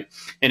ringside,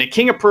 and at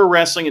King of Pro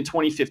Wrestling in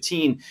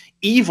 2015,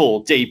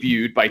 Evil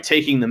debuted by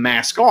taking the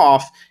mask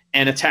off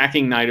and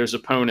attacking Naito's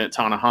opponent,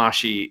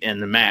 Tanahashi, in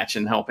the match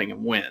and helping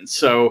him win.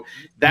 So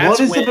that's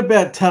it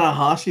about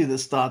Tanahashi that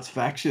starts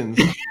factions?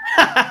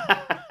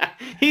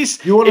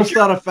 You want to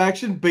start a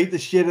faction? Beat the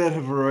shit out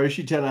of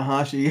Hiroshi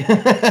Tanahashi.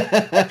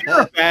 If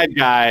you're a bad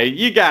guy,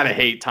 you gotta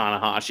hate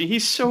Tanahashi.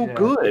 He's so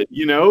good,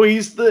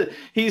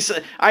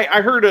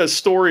 I heard a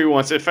story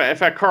once. In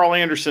fact, Carl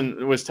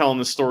Anderson was telling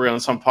the story on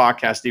some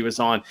podcast he was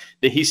on,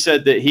 that he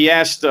said that he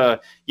asked,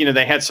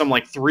 they had some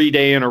like 3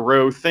 day in a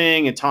row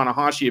thing, and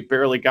Tanahashi had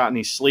barely gotten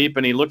any sleep,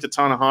 and he looked at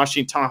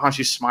Tanahashi, and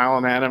Tanahashi's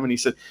smiling at him, and he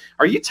said,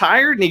 "Are you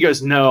tired?" And he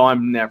goes, "No,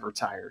 I'm never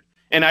tired."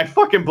 And I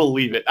fucking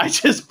believe it. I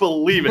just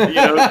believe it. He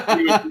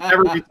would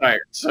never be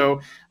tired.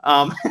 So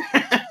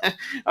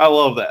I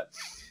love that.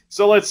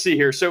 So let's see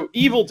here. So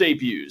Evil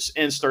debuts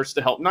and starts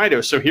to help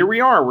Naito. So here we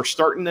are. We're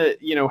starting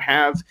to,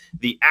 have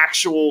the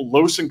actual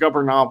Los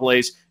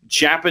Ingobernables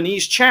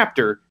Japanese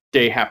chapter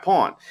de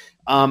Japón.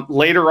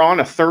 Later on,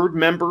 a third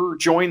member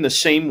joined the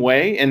same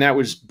way, and that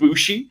was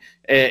Bushi.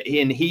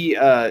 And he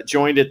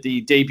joined at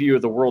the debut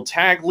of the World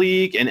Tag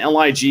League, and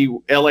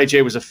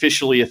LIJ was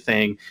officially a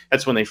thing.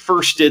 That's when they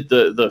first did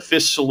the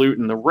fist salute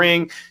in the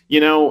ring,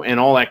 and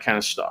all that kind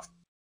of stuff.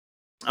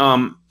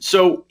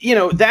 So,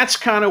 that's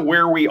kind of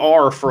where we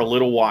are for a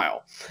little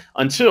while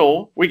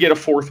until we get a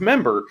fourth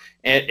member.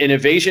 In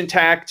Evasion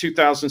TAC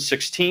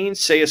 2016,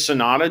 Seiya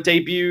Sanada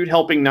debuted,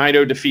 helping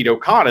Naito defeat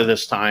Okada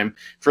this time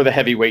for the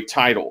heavyweight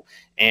title.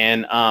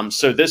 And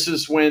so this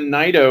is when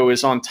Naito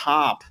is on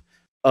top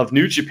of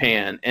New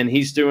Japan and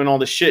he's doing all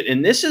the shit.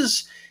 And this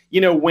is,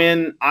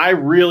 when I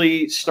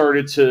really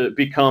started to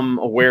become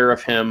aware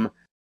of him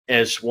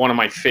as one of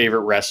my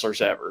favorite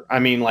wrestlers ever. I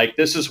mean, like,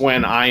 this is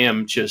when I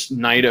am just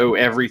Naito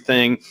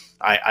everything.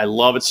 I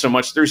love it so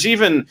much. There's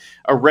even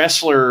a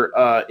wrestler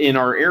in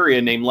our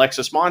area named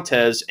Lexus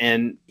Montez,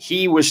 and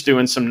he was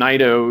doing some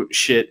Naito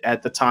shit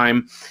at the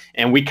time,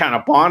 and we kind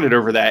of bonded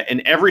over that. And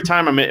every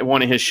time I'm at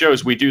one of his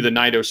shows, we do the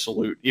Naito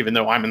salute, even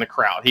though I'm in the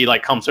crowd. He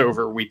like comes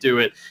over, we do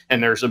it,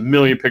 and there's a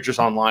million pictures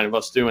online of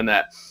us doing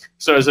that.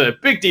 So it's a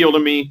big deal to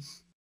me.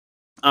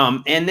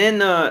 And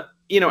then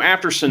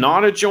after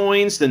Sanada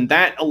joins, then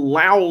that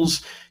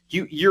allows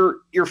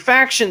your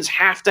factions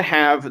have to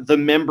have the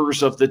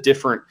members of the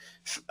different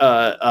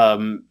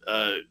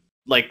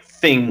like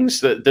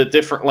things, the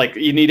different, like,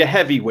 you need a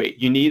heavyweight,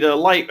 you need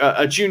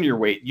a junior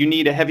weight, you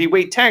need a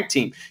heavyweight tag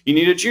team, you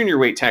need a junior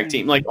weight tag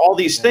team, like all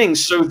these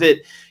things, so that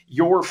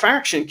your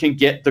faction can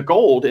get the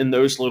gold in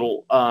those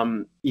little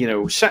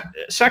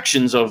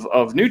sections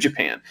of New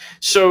Japan.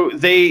 So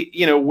they,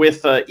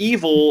 with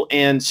Evil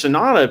and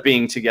Sanada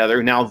being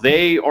together, now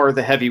they are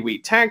the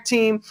heavyweight tag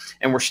team,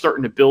 and we're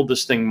starting to build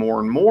this thing more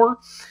and more.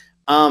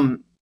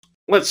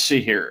 Let's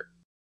see here.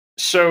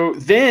 So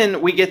then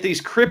we get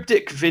these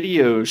cryptic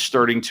videos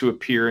starting to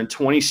appear in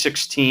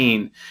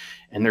 2016,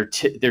 and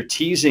they're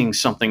teasing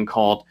something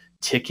called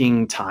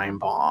Ticking Time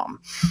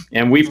Bomb.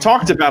 And we've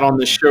talked about on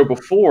this show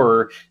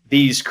before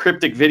these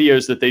cryptic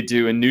videos that they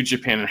do in New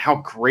Japan and how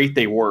great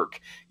they work,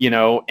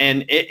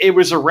 and it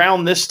was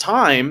around this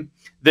time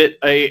that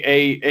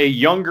a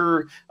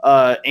younger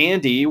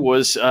Andy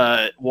was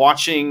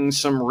watching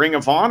some Ring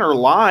of Honor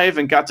live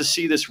and got to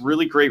see this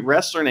really great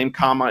wrestler named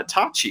Kama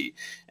Itachi.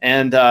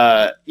 And,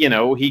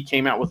 he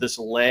came out with this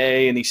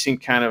lei, and he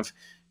seemed kind of,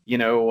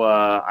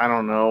 I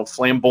don't know,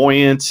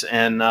 flamboyant,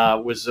 and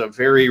was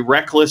very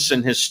reckless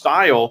in his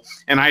style.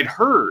 And I'd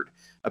heard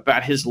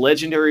about his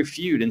legendary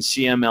feud in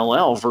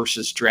CMLL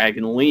versus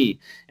Dragon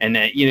Lee. And,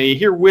 you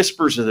hear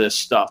whispers of this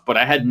stuff, but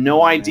I had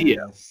no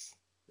idea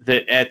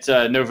that at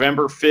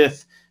November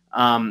 5th,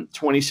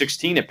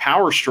 2016 at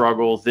Power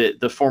Struggle,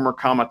 that the former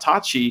Kama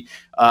Itachi,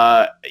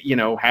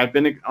 had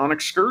been on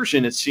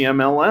excursion at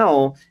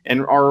CMLL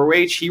and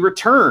ROH. He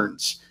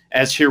returns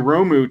as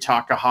Hiromu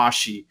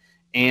Takahashi,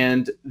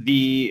 and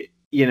the,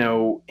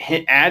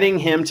 adding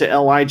him to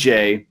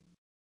LIJ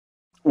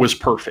was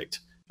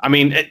perfect. I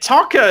mean,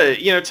 tell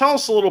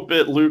us a little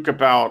bit, Luke,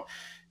 about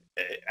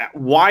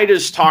why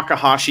does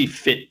Takahashi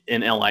fit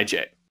in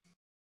LIJ?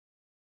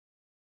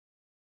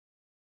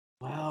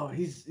 Wow,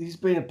 he's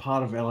been a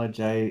part of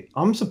LIJ.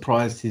 I'm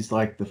surprised he's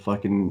like the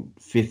fucking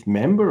fifth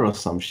member or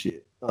some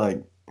shit.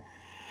 Like,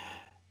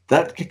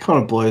 that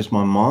kind of blows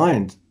my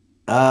mind.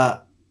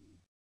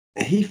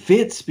 He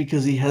fits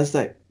because he has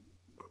that.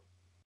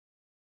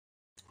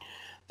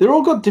 They're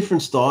all got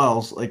different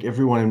styles, like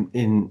everyone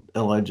in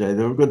LIJ.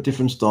 They've all got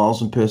different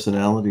styles and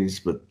personalities,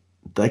 but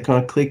they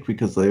kind of click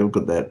because they all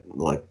got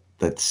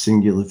that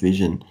singular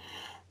vision.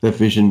 That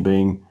vision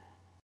being,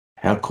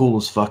 how cool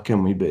as fuck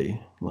can we be?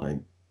 Like,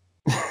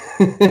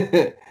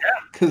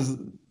 because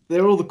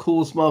they're all the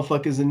coolest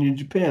motherfuckers in New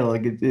Japan.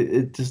 Like,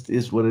 it just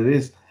is what it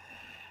is,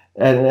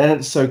 and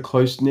it's so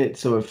close knit,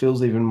 so it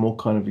feels even more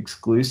kind of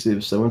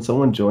exclusive. So when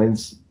someone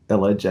joins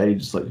LIJ, you're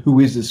just like, who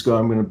is this guy?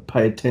 I'm going to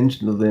pay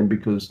attention to them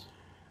because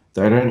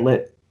they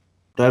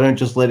don't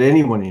just let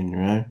anyone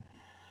in,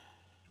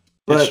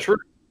 But that's true.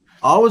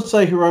 I would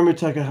say Hiromu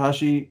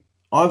Takahashi.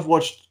 I've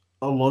watched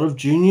a lot of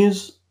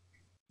juniors,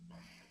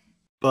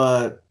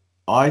 but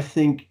I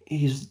think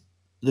he's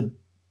the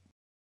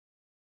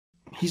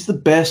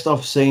best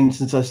I've seen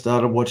since I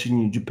started watching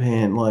New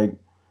Japan. Like,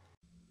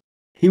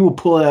 he will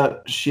pull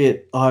out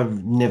shit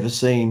I've never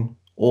seen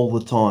all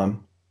the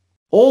time.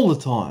 All the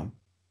time.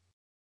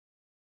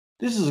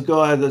 This is a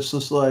guy that's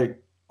just like,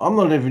 I'm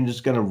not even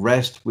just going to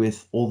rest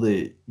with all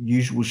the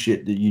usual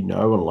shit that you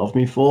know and love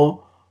me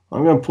for.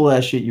 I'm going to pull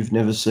out shit you've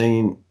never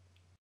seen,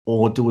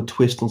 or do a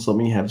twist on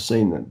something you have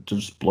seen that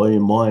just blow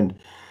your mind.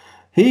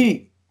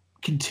 Hiromu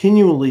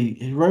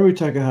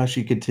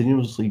Takahashi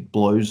continuously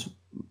blows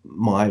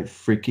my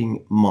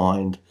freaking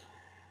mind.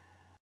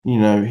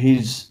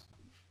 He's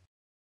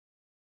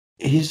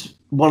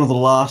one of the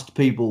last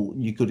people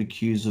you could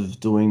accuse of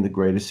doing the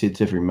greatest hits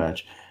every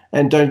match.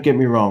 And don't get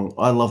me wrong,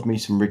 I love me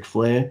some Ric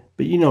Flair,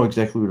 but you know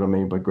exactly what I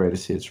mean by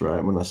greatest hits,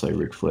 right? When I say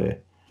Ric Flair.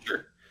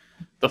 Sure.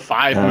 The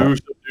 5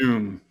 moves of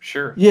doom.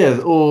 Sure. Yeah,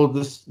 or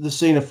the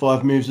Cena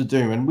 5 moves of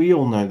doom. And we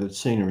all know that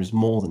Cena is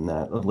more than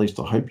that. At least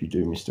I hope you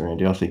do, Mr.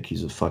 Andy. I think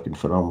he's a fucking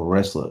phenomenal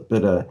wrestler.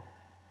 But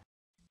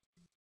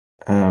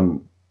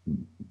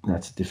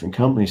that's a different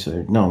company,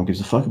 so no one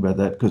gives a fuck about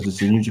that because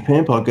it's a New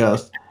Japan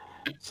podcast.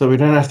 So we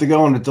don't have to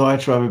go on a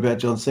diatribe about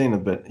John Cena,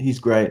 but he's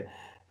great.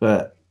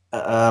 But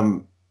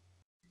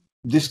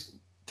this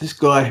this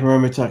guy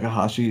Hiromu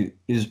Takahashi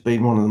has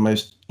been one of the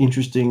most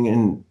interesting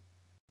and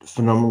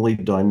phenomenally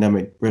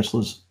dynamic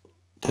wrestlers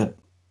that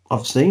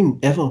I've seen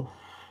ever.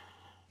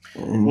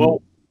 And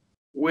Well,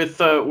 with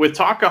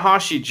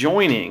Takahashi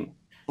joining,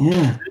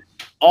 yeah,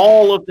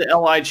 all of the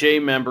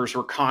LIJ members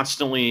were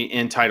constantly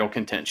in title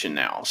contention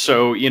now.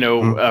 So,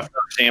 for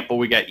example,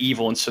 we got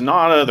Evil and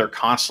Sonata. They're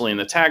constantly in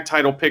the tag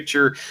title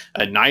picture.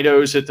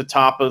 Naito's at the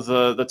top of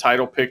the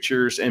title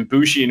pictures, and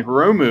Bushi and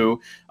Hiromu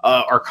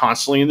are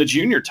constantly in the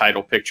junior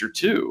title picture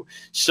too.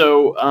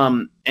 So,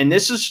 and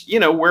this is,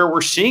 where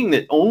we're seeing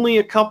that only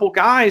a couple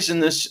guys in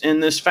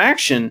this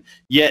faction,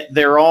 yet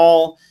they're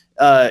all,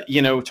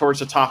 towards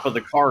the top of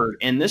the card.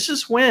 And this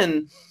is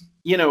when,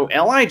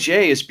 LIJ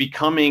is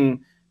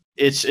becoming...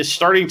 It's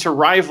starting to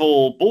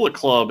rival Bullet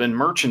Club in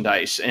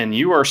merchandise, and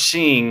you are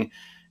seeing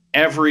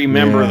every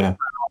member of the crowd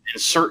in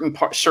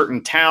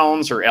certain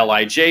towns or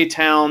LIJ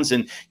towns,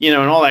 and and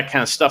all that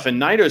kind of stuff. And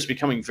Naito is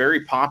becoming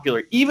very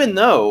popular, even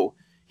though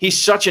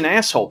he's such an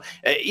asshole.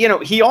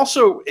 He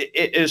also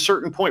at a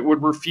certain point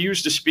would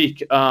refuse to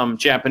speak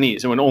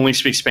Japanese and would only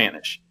speak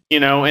Spanish.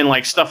 And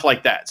like stuff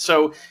like that.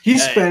 So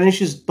his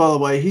Spanish is, by the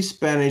way,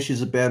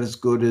 about as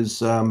good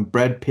as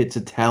Brad Pitt's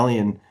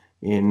Italian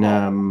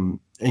in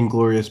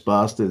Inglourious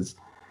Bastards.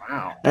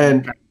 Wow.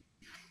 And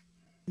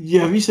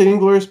yeah, have you seen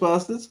Inglourious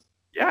Bastards?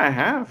 Yeah, I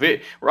have.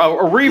 He'll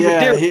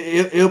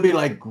be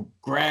like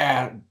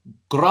gracias,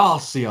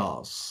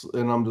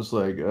 and I'm just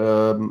like,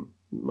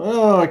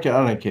 okay,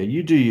 I don't care.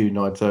 You do you,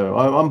 Naito.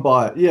 I'm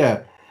by it.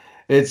 Yeah,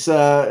 it's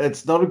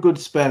not a good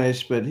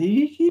Spanish, but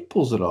he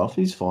pulls it off.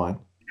 He's fine.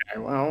 Okay,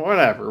 well,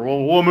 whatever.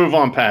 We'll move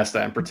on past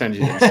that and pretend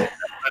you didn't say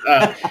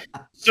that.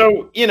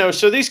 So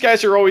these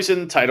guys are always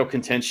in title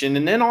contention.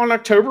 And then on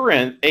October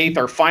 8th,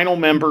 our final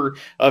member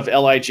of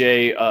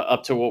LIJ,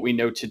 up to what we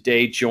know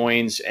today,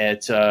 joins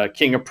at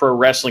King of Pro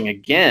Wrestling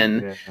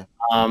again. Yeah.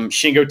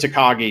 Shingo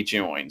Takagi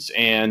joins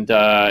and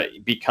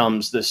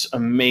becomes this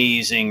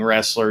amazing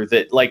wrestler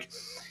that,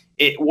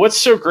 what's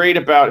so great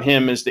about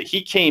him is that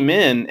he came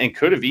in and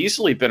could have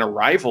easily been a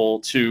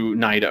rival to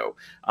Naito.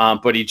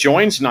 But he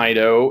joins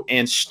Naito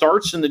and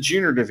starts in the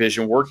junior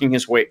division, working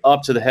his way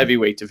up to the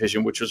heavyweight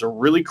division, which was a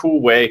really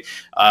cool way.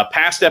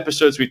 Past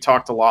episodes, we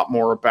talked a lot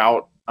more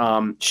about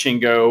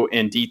Shingo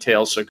in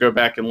detail. So go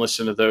back and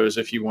listen to those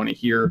if you want to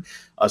hear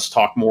us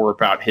talk more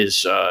about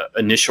his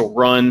initial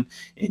run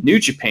in New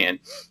Japan.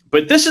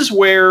 But this is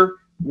where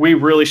we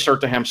really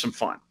start to have some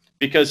fun.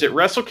 Because at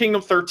Wrestle Kingdom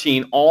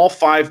 13, all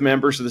 5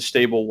 members of the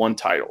stable won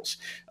titles.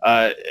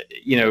 Tetsuya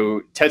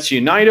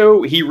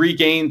Naito, he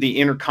regained the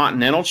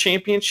Intercontinental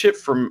Championship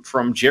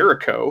from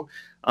Jericho,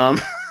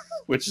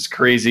 which is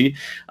crazy.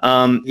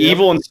 Yep.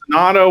 Evil and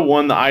Sonata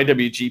won the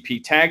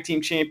IWGP Tag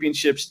Team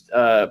Championships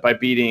by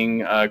beating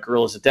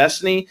Guerrillas of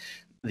Destiny.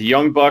 The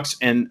Young Bucks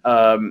and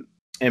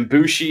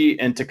Bushi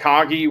and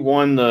Takagi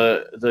won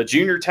the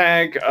Junior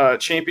Tag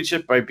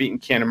Championship by beating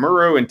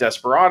Kanemaru and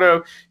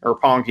Desperado or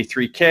Roppongi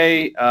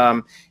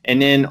 3K.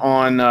 And then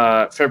on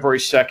February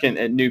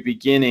 2nd at New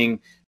Beginning,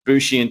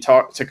 Bushi and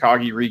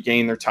Takagi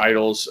regained their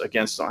titles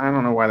against... I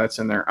don't know why that's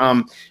in there.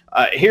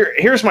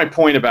 Here's my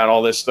point about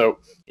all this, though,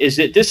 is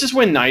that this is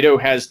when Naito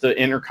has the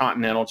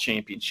Intercontinental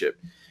Championship,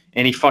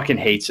 and he fucking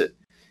hates it.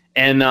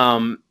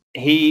 And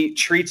he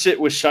treats it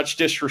with such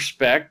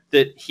disrespect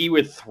that he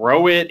would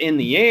throw it in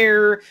the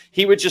air.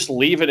 He would just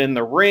leave it in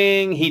the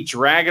ring. He'd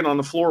drag it on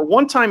the floor.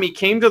 One time he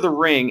came to the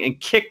ring and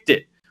kicked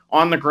it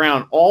on the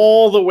ground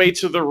all the way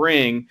to the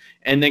ring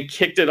and then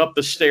kicked it up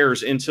the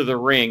stairs into the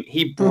ring.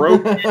 He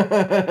broke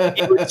it.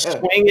 He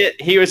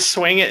would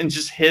swing it and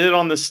just hit it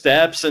on the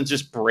steps and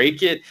just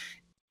break it.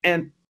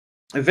 And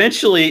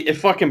eventually it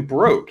fucking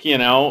broke,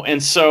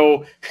 And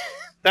so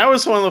that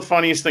was one of the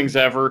funniest things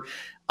ever.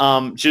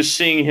 Just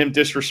seeing him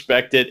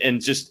disrespect it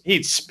and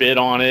he'd spit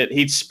on it.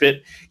 He'd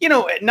spit.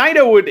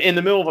 Naito would, in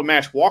the middle of a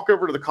match, walk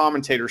over to the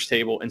commentator's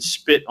table and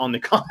spit on the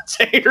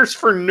commentators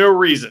for no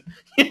reason.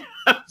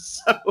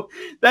 So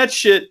that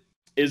shit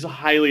is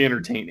highly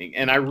entertaining.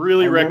 And I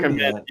really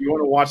recommend, if you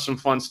want to watch some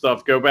fun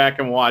stuff, go back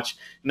and watch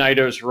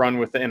Naito's run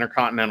with the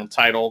Intercontinental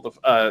title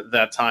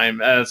that time.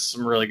 That's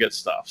some really good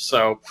stuff.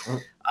 So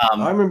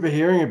I remember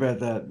hearing about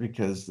that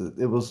because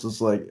it was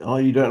just like, oh,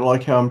 you don't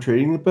like how I'm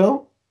treating the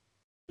belt?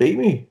 Beat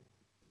me.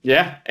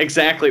 Yeah,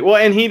 exactly. Well,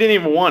 and he didn't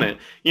even want it,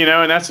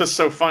 and that's what's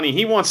so funny.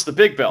 He wants the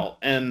big belt,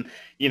 and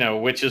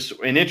which is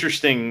an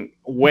interesting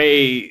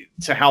way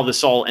to how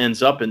this all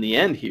ends up in the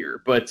end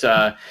here. But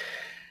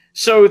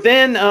so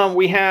then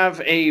we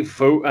have a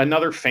vote,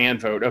 another fan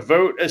vote. A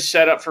vote is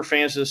set up for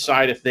fans to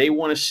decide if they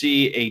want to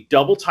see a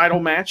double title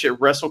match at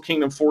Wrestle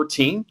Kingdom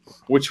 14,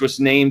 which was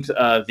named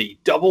the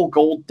Double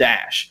Gold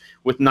Dash,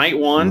 with night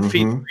one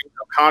featuring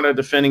Okada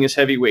defending his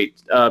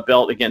heavyweight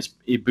belt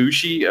against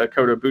Ibushi,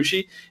 Kota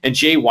Ibushi, and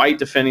Jay White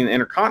defending the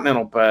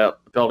Intercontinental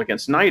belt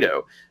against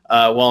Naito.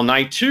 While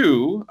night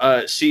two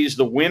sees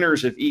the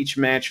winners of each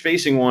match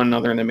facing one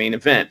another in the main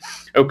event.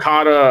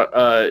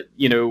 Okada,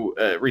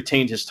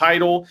 retained his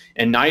title,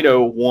 and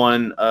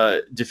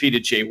Naito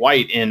defeated Jay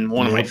White in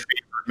one of my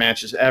favorite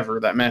matches ever.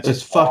 That match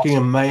is fucking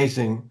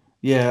amazing.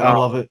 Yeah, I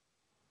love it.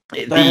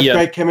 They have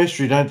great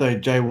chemistry, don't they,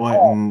 Jay White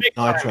and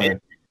Nitro?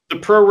 The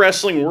pro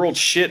wrestling world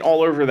shit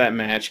all over that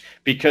match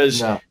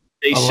because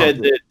they said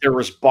that there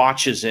was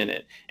botches in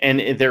it, and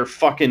they're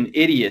fucking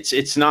idiots.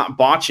 It's not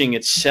botching;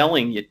 it's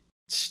selling. You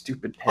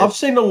stupid. I've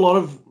seen a lot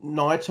of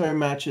Naito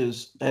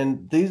matches,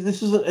 and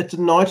it's a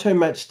Naito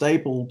match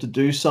staple to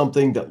do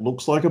something that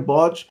looks like a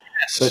botch,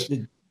 but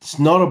it's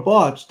not a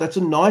botch. That's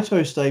a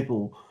Naito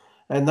staple,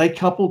 and they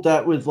coupled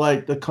that with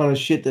like the kind of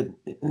shit that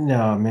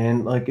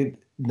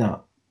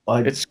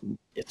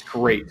it's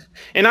great,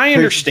 and I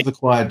understand the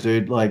quiet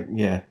dude. Like,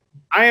 yeah,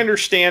 I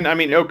understand. I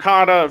mean,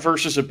 Okada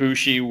versus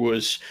Ibushi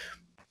was,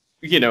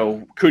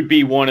 could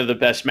be one of the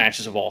best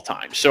matches of all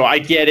time. So I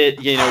get it,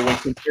 when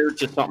compared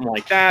to something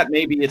like that,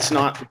 maybe it's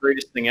not the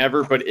greatest thing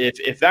ever. But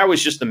if that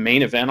was just the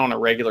main event on a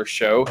regular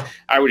show,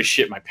 I would have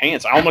shit my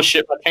pants. I almost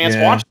shit my pants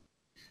watching.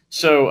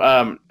 So,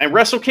 and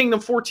Wrestle Kingdom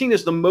 14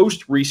 is the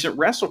most recent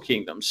Wrestle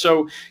Kingdom.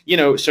 So,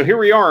 so here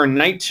we are in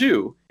night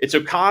 2. It's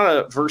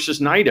Okada versus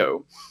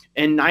Naito.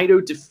 And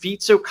Naito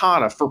defeats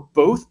Okada for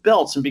both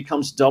belts and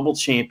becomes double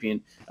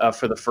champion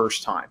for the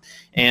first time.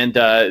 And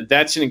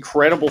that's an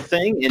incredible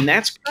thing. And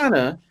that's kind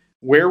of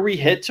where we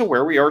head to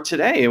where we are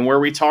today, and where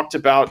we talked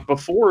about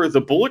before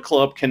the Bullet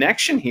Club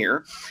connection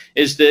here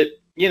is that,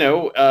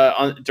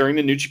 during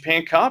the New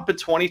Japan Cup in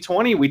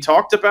 2020, we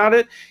talked about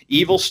it.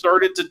 Evil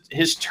started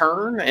his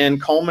turn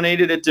and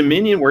culminated at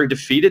Dominion, where he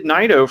defeated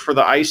Naito for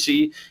the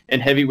IC and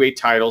heavyweight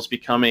titles,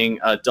 becoming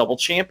a double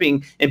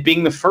champion and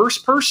being the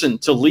first person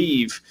to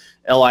leave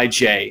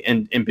LIJ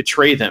and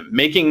betray them,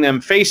 making them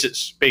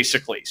faces,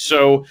 basically.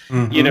 So,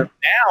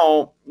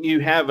 now you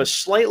have a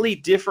slightly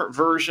different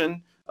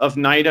version of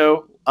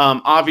Naito.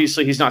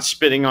 Obviously, he's not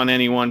spitting on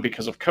anyone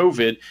because of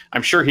COVID.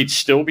 I'm sure he'd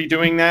still be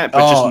doing that.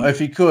 But if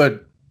he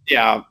could.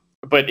 Yeah,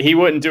 but he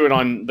wouldn't do it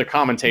on the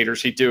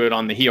commentators. He'd do it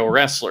on the heel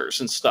wrestlers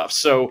and stuff.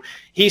 So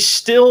he's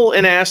still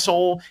an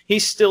asshole.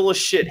 He's still a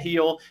shit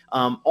heel.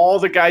 All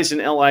the guys in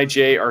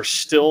LIJ are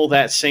still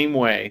that same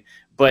way.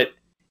 But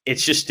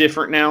it's just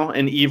different now,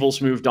 and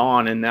Evil's moved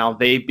on, and now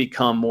they've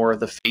become more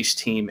of the face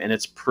team, and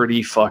it's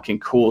pretty fucking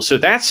cool. So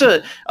that's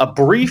a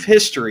brief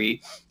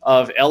history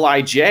of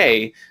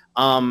LIJ.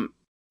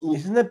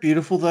 Isn't that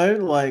beautiful, though?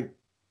 Like,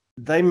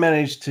 they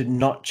managed to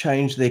not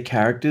change their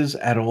characters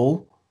at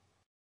all,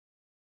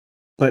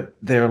 but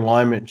their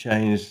alignment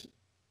changed.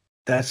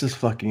 That's just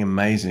fucking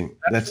amazing.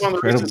 That's one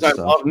of the incredible reasons stuff.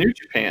 I love New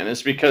Japan,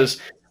 is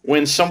because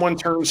when someone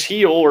turns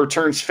heel or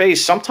turns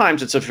face,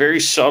 sometimes it's a very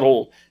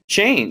subtle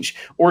change,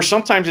 or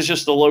sometimes it's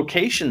just the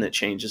location that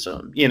changes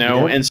them,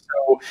 and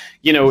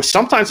so,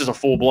 sometimes it's a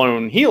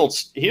full-blown heel,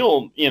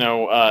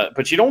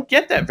 but you don't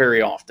get that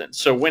very often.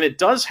 So when it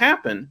does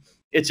happen,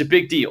 it's a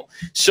big deal.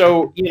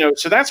 So,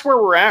 so that's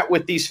where we're at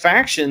with these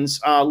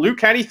factions.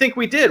 Luke, how do you think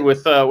we did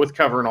with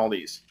covering all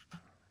these?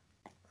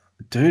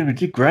 Dude, we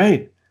did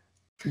great.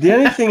 The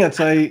only thing I'd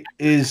say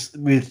is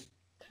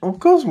of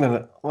course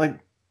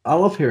I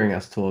love hearing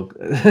us talk.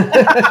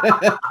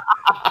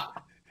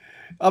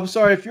 I'm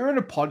sorry, if you're in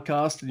a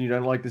podcast and you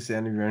don't like the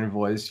sound of your own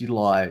voice, you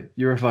lie.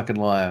 You're a fucking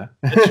liar.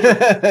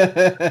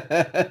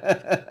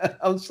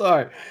 I'm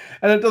sorry.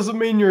 And it doesn't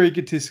mean you're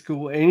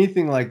egotistical or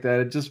anything like that.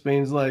 It just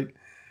means like,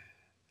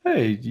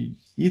 hey,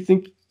 you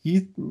think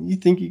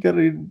you got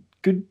a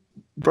good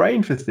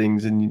brain for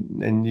things,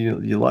 and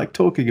you like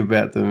talking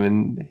about them,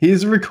 and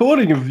here's a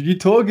recording of you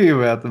talking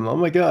about them. Oh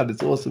my god,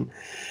 it's awesome.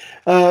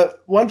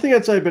 One thing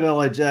I'd say about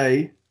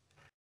LIJ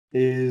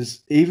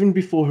is, even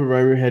before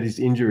Hiromu had his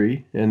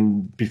injury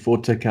and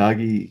before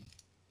Takagi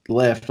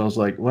left, I was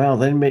like, wow,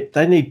 they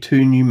need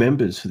 2 new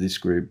members for this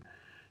group,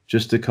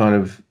 just to kind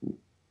of,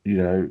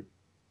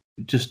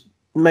 just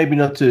maybe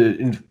not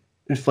to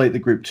inflate the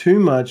group too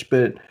much,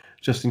 but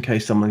just in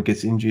case someone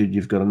gets injured,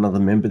 you've got another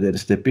member there to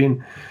step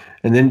in.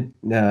 And then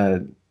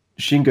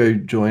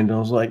Shingo joined. I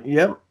was like,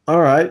 yep,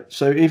 all right.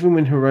 So even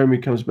when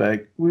Hiromu comes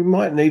back, we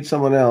might need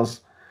someone else.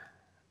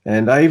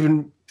 And I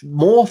even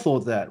more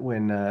thought that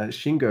when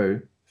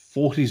Shingo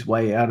fought his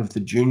way out of the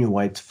junior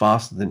weights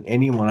faster than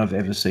anyone I've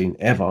ever seen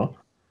ever.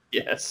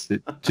 Yes.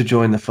 to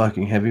join the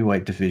fucking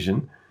heavyweight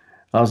division.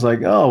 I was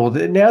like, oh,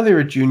 well, now they're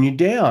a junior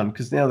down,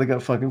 because now they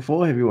got fucking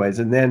 4 heavyweights.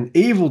 And then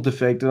Evil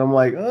defected. I'm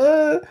like,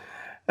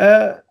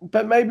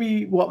 but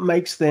maybe what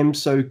makes them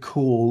so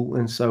cool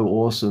and so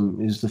awesome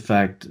is the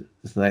fact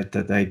that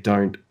they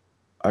don't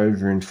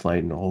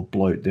overinflate or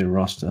bloat their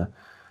roster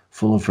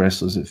full of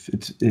wrestlers.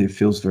 It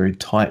feels very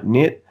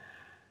tight-knit,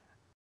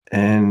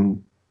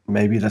 and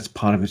maybe that's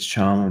part of its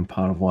charm and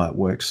part of why it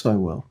works so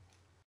well.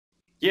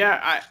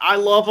 Yeah, I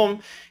love them.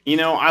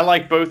 I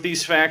like both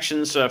these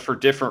factions for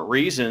different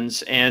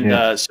reasons.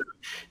 And so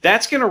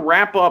that's going to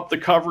wrap up the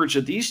coverage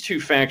of these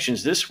 2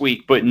 factions this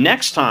week. But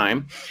next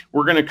time,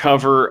 we're going to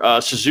cover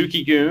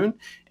Suzuki-gun,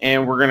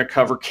 and we're going to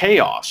cover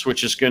Chaos,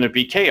 which is going to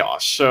be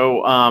Chaos.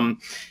 So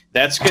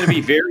that's going to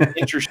be very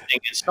interesting.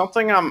 It's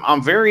something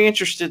I'm very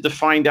interested to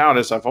find out,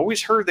 as I've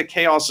always heard that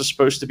Chaos is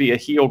supposed to be a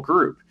heel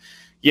group.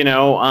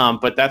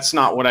 But that's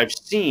not what I've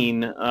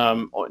seen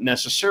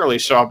necessarily.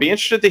 So I'll be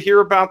interested to hear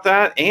about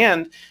that.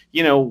 And,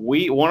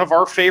 one of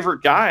our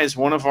favorite guys,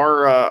 one of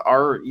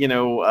our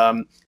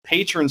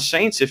patron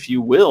saints, if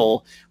you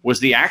will, was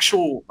the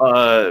actual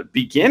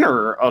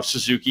beginner of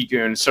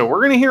Suzuki-gun. So we're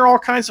going to hear all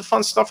kinds of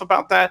fun stuff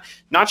about that.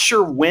 Not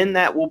sure when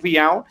that will be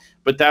out,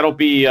 but that'll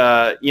be,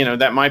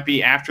 that might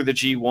be after the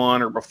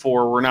G1 or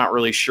before. We're not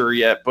really sure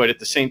yet, but at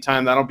the same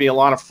time, that'll be a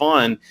lot of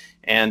fun.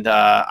 And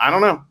I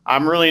don't know.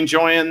 I'm really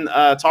enjoying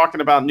talking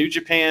about New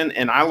Japan,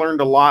 and I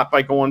learned a lot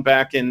by going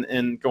back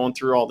and going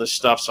through all this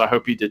stuff. So I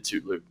hope you did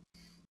too, Luke.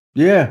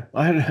 Yeah,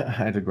 I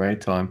had a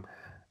great time.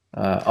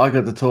 I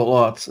got to talk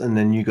lots, and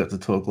then you got to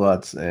talk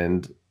lots,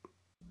 and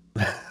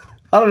I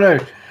don't know.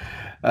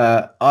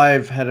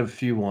 I've had a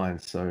few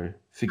wines, so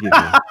forgive me.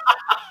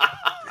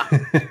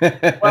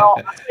 Well,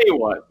 I'll tell you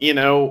what,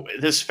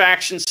 this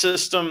faction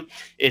system,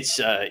 it's,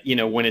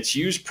 when it's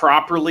used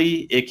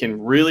properly, it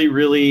can really,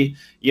 really,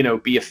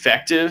 be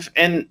effective.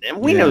 And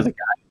we know the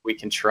guy we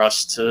can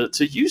trust to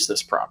use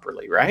this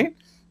properly, right?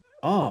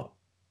 Oh,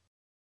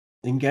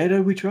 in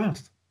Gato we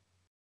trust.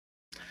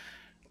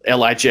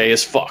 LIJ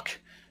as fuck.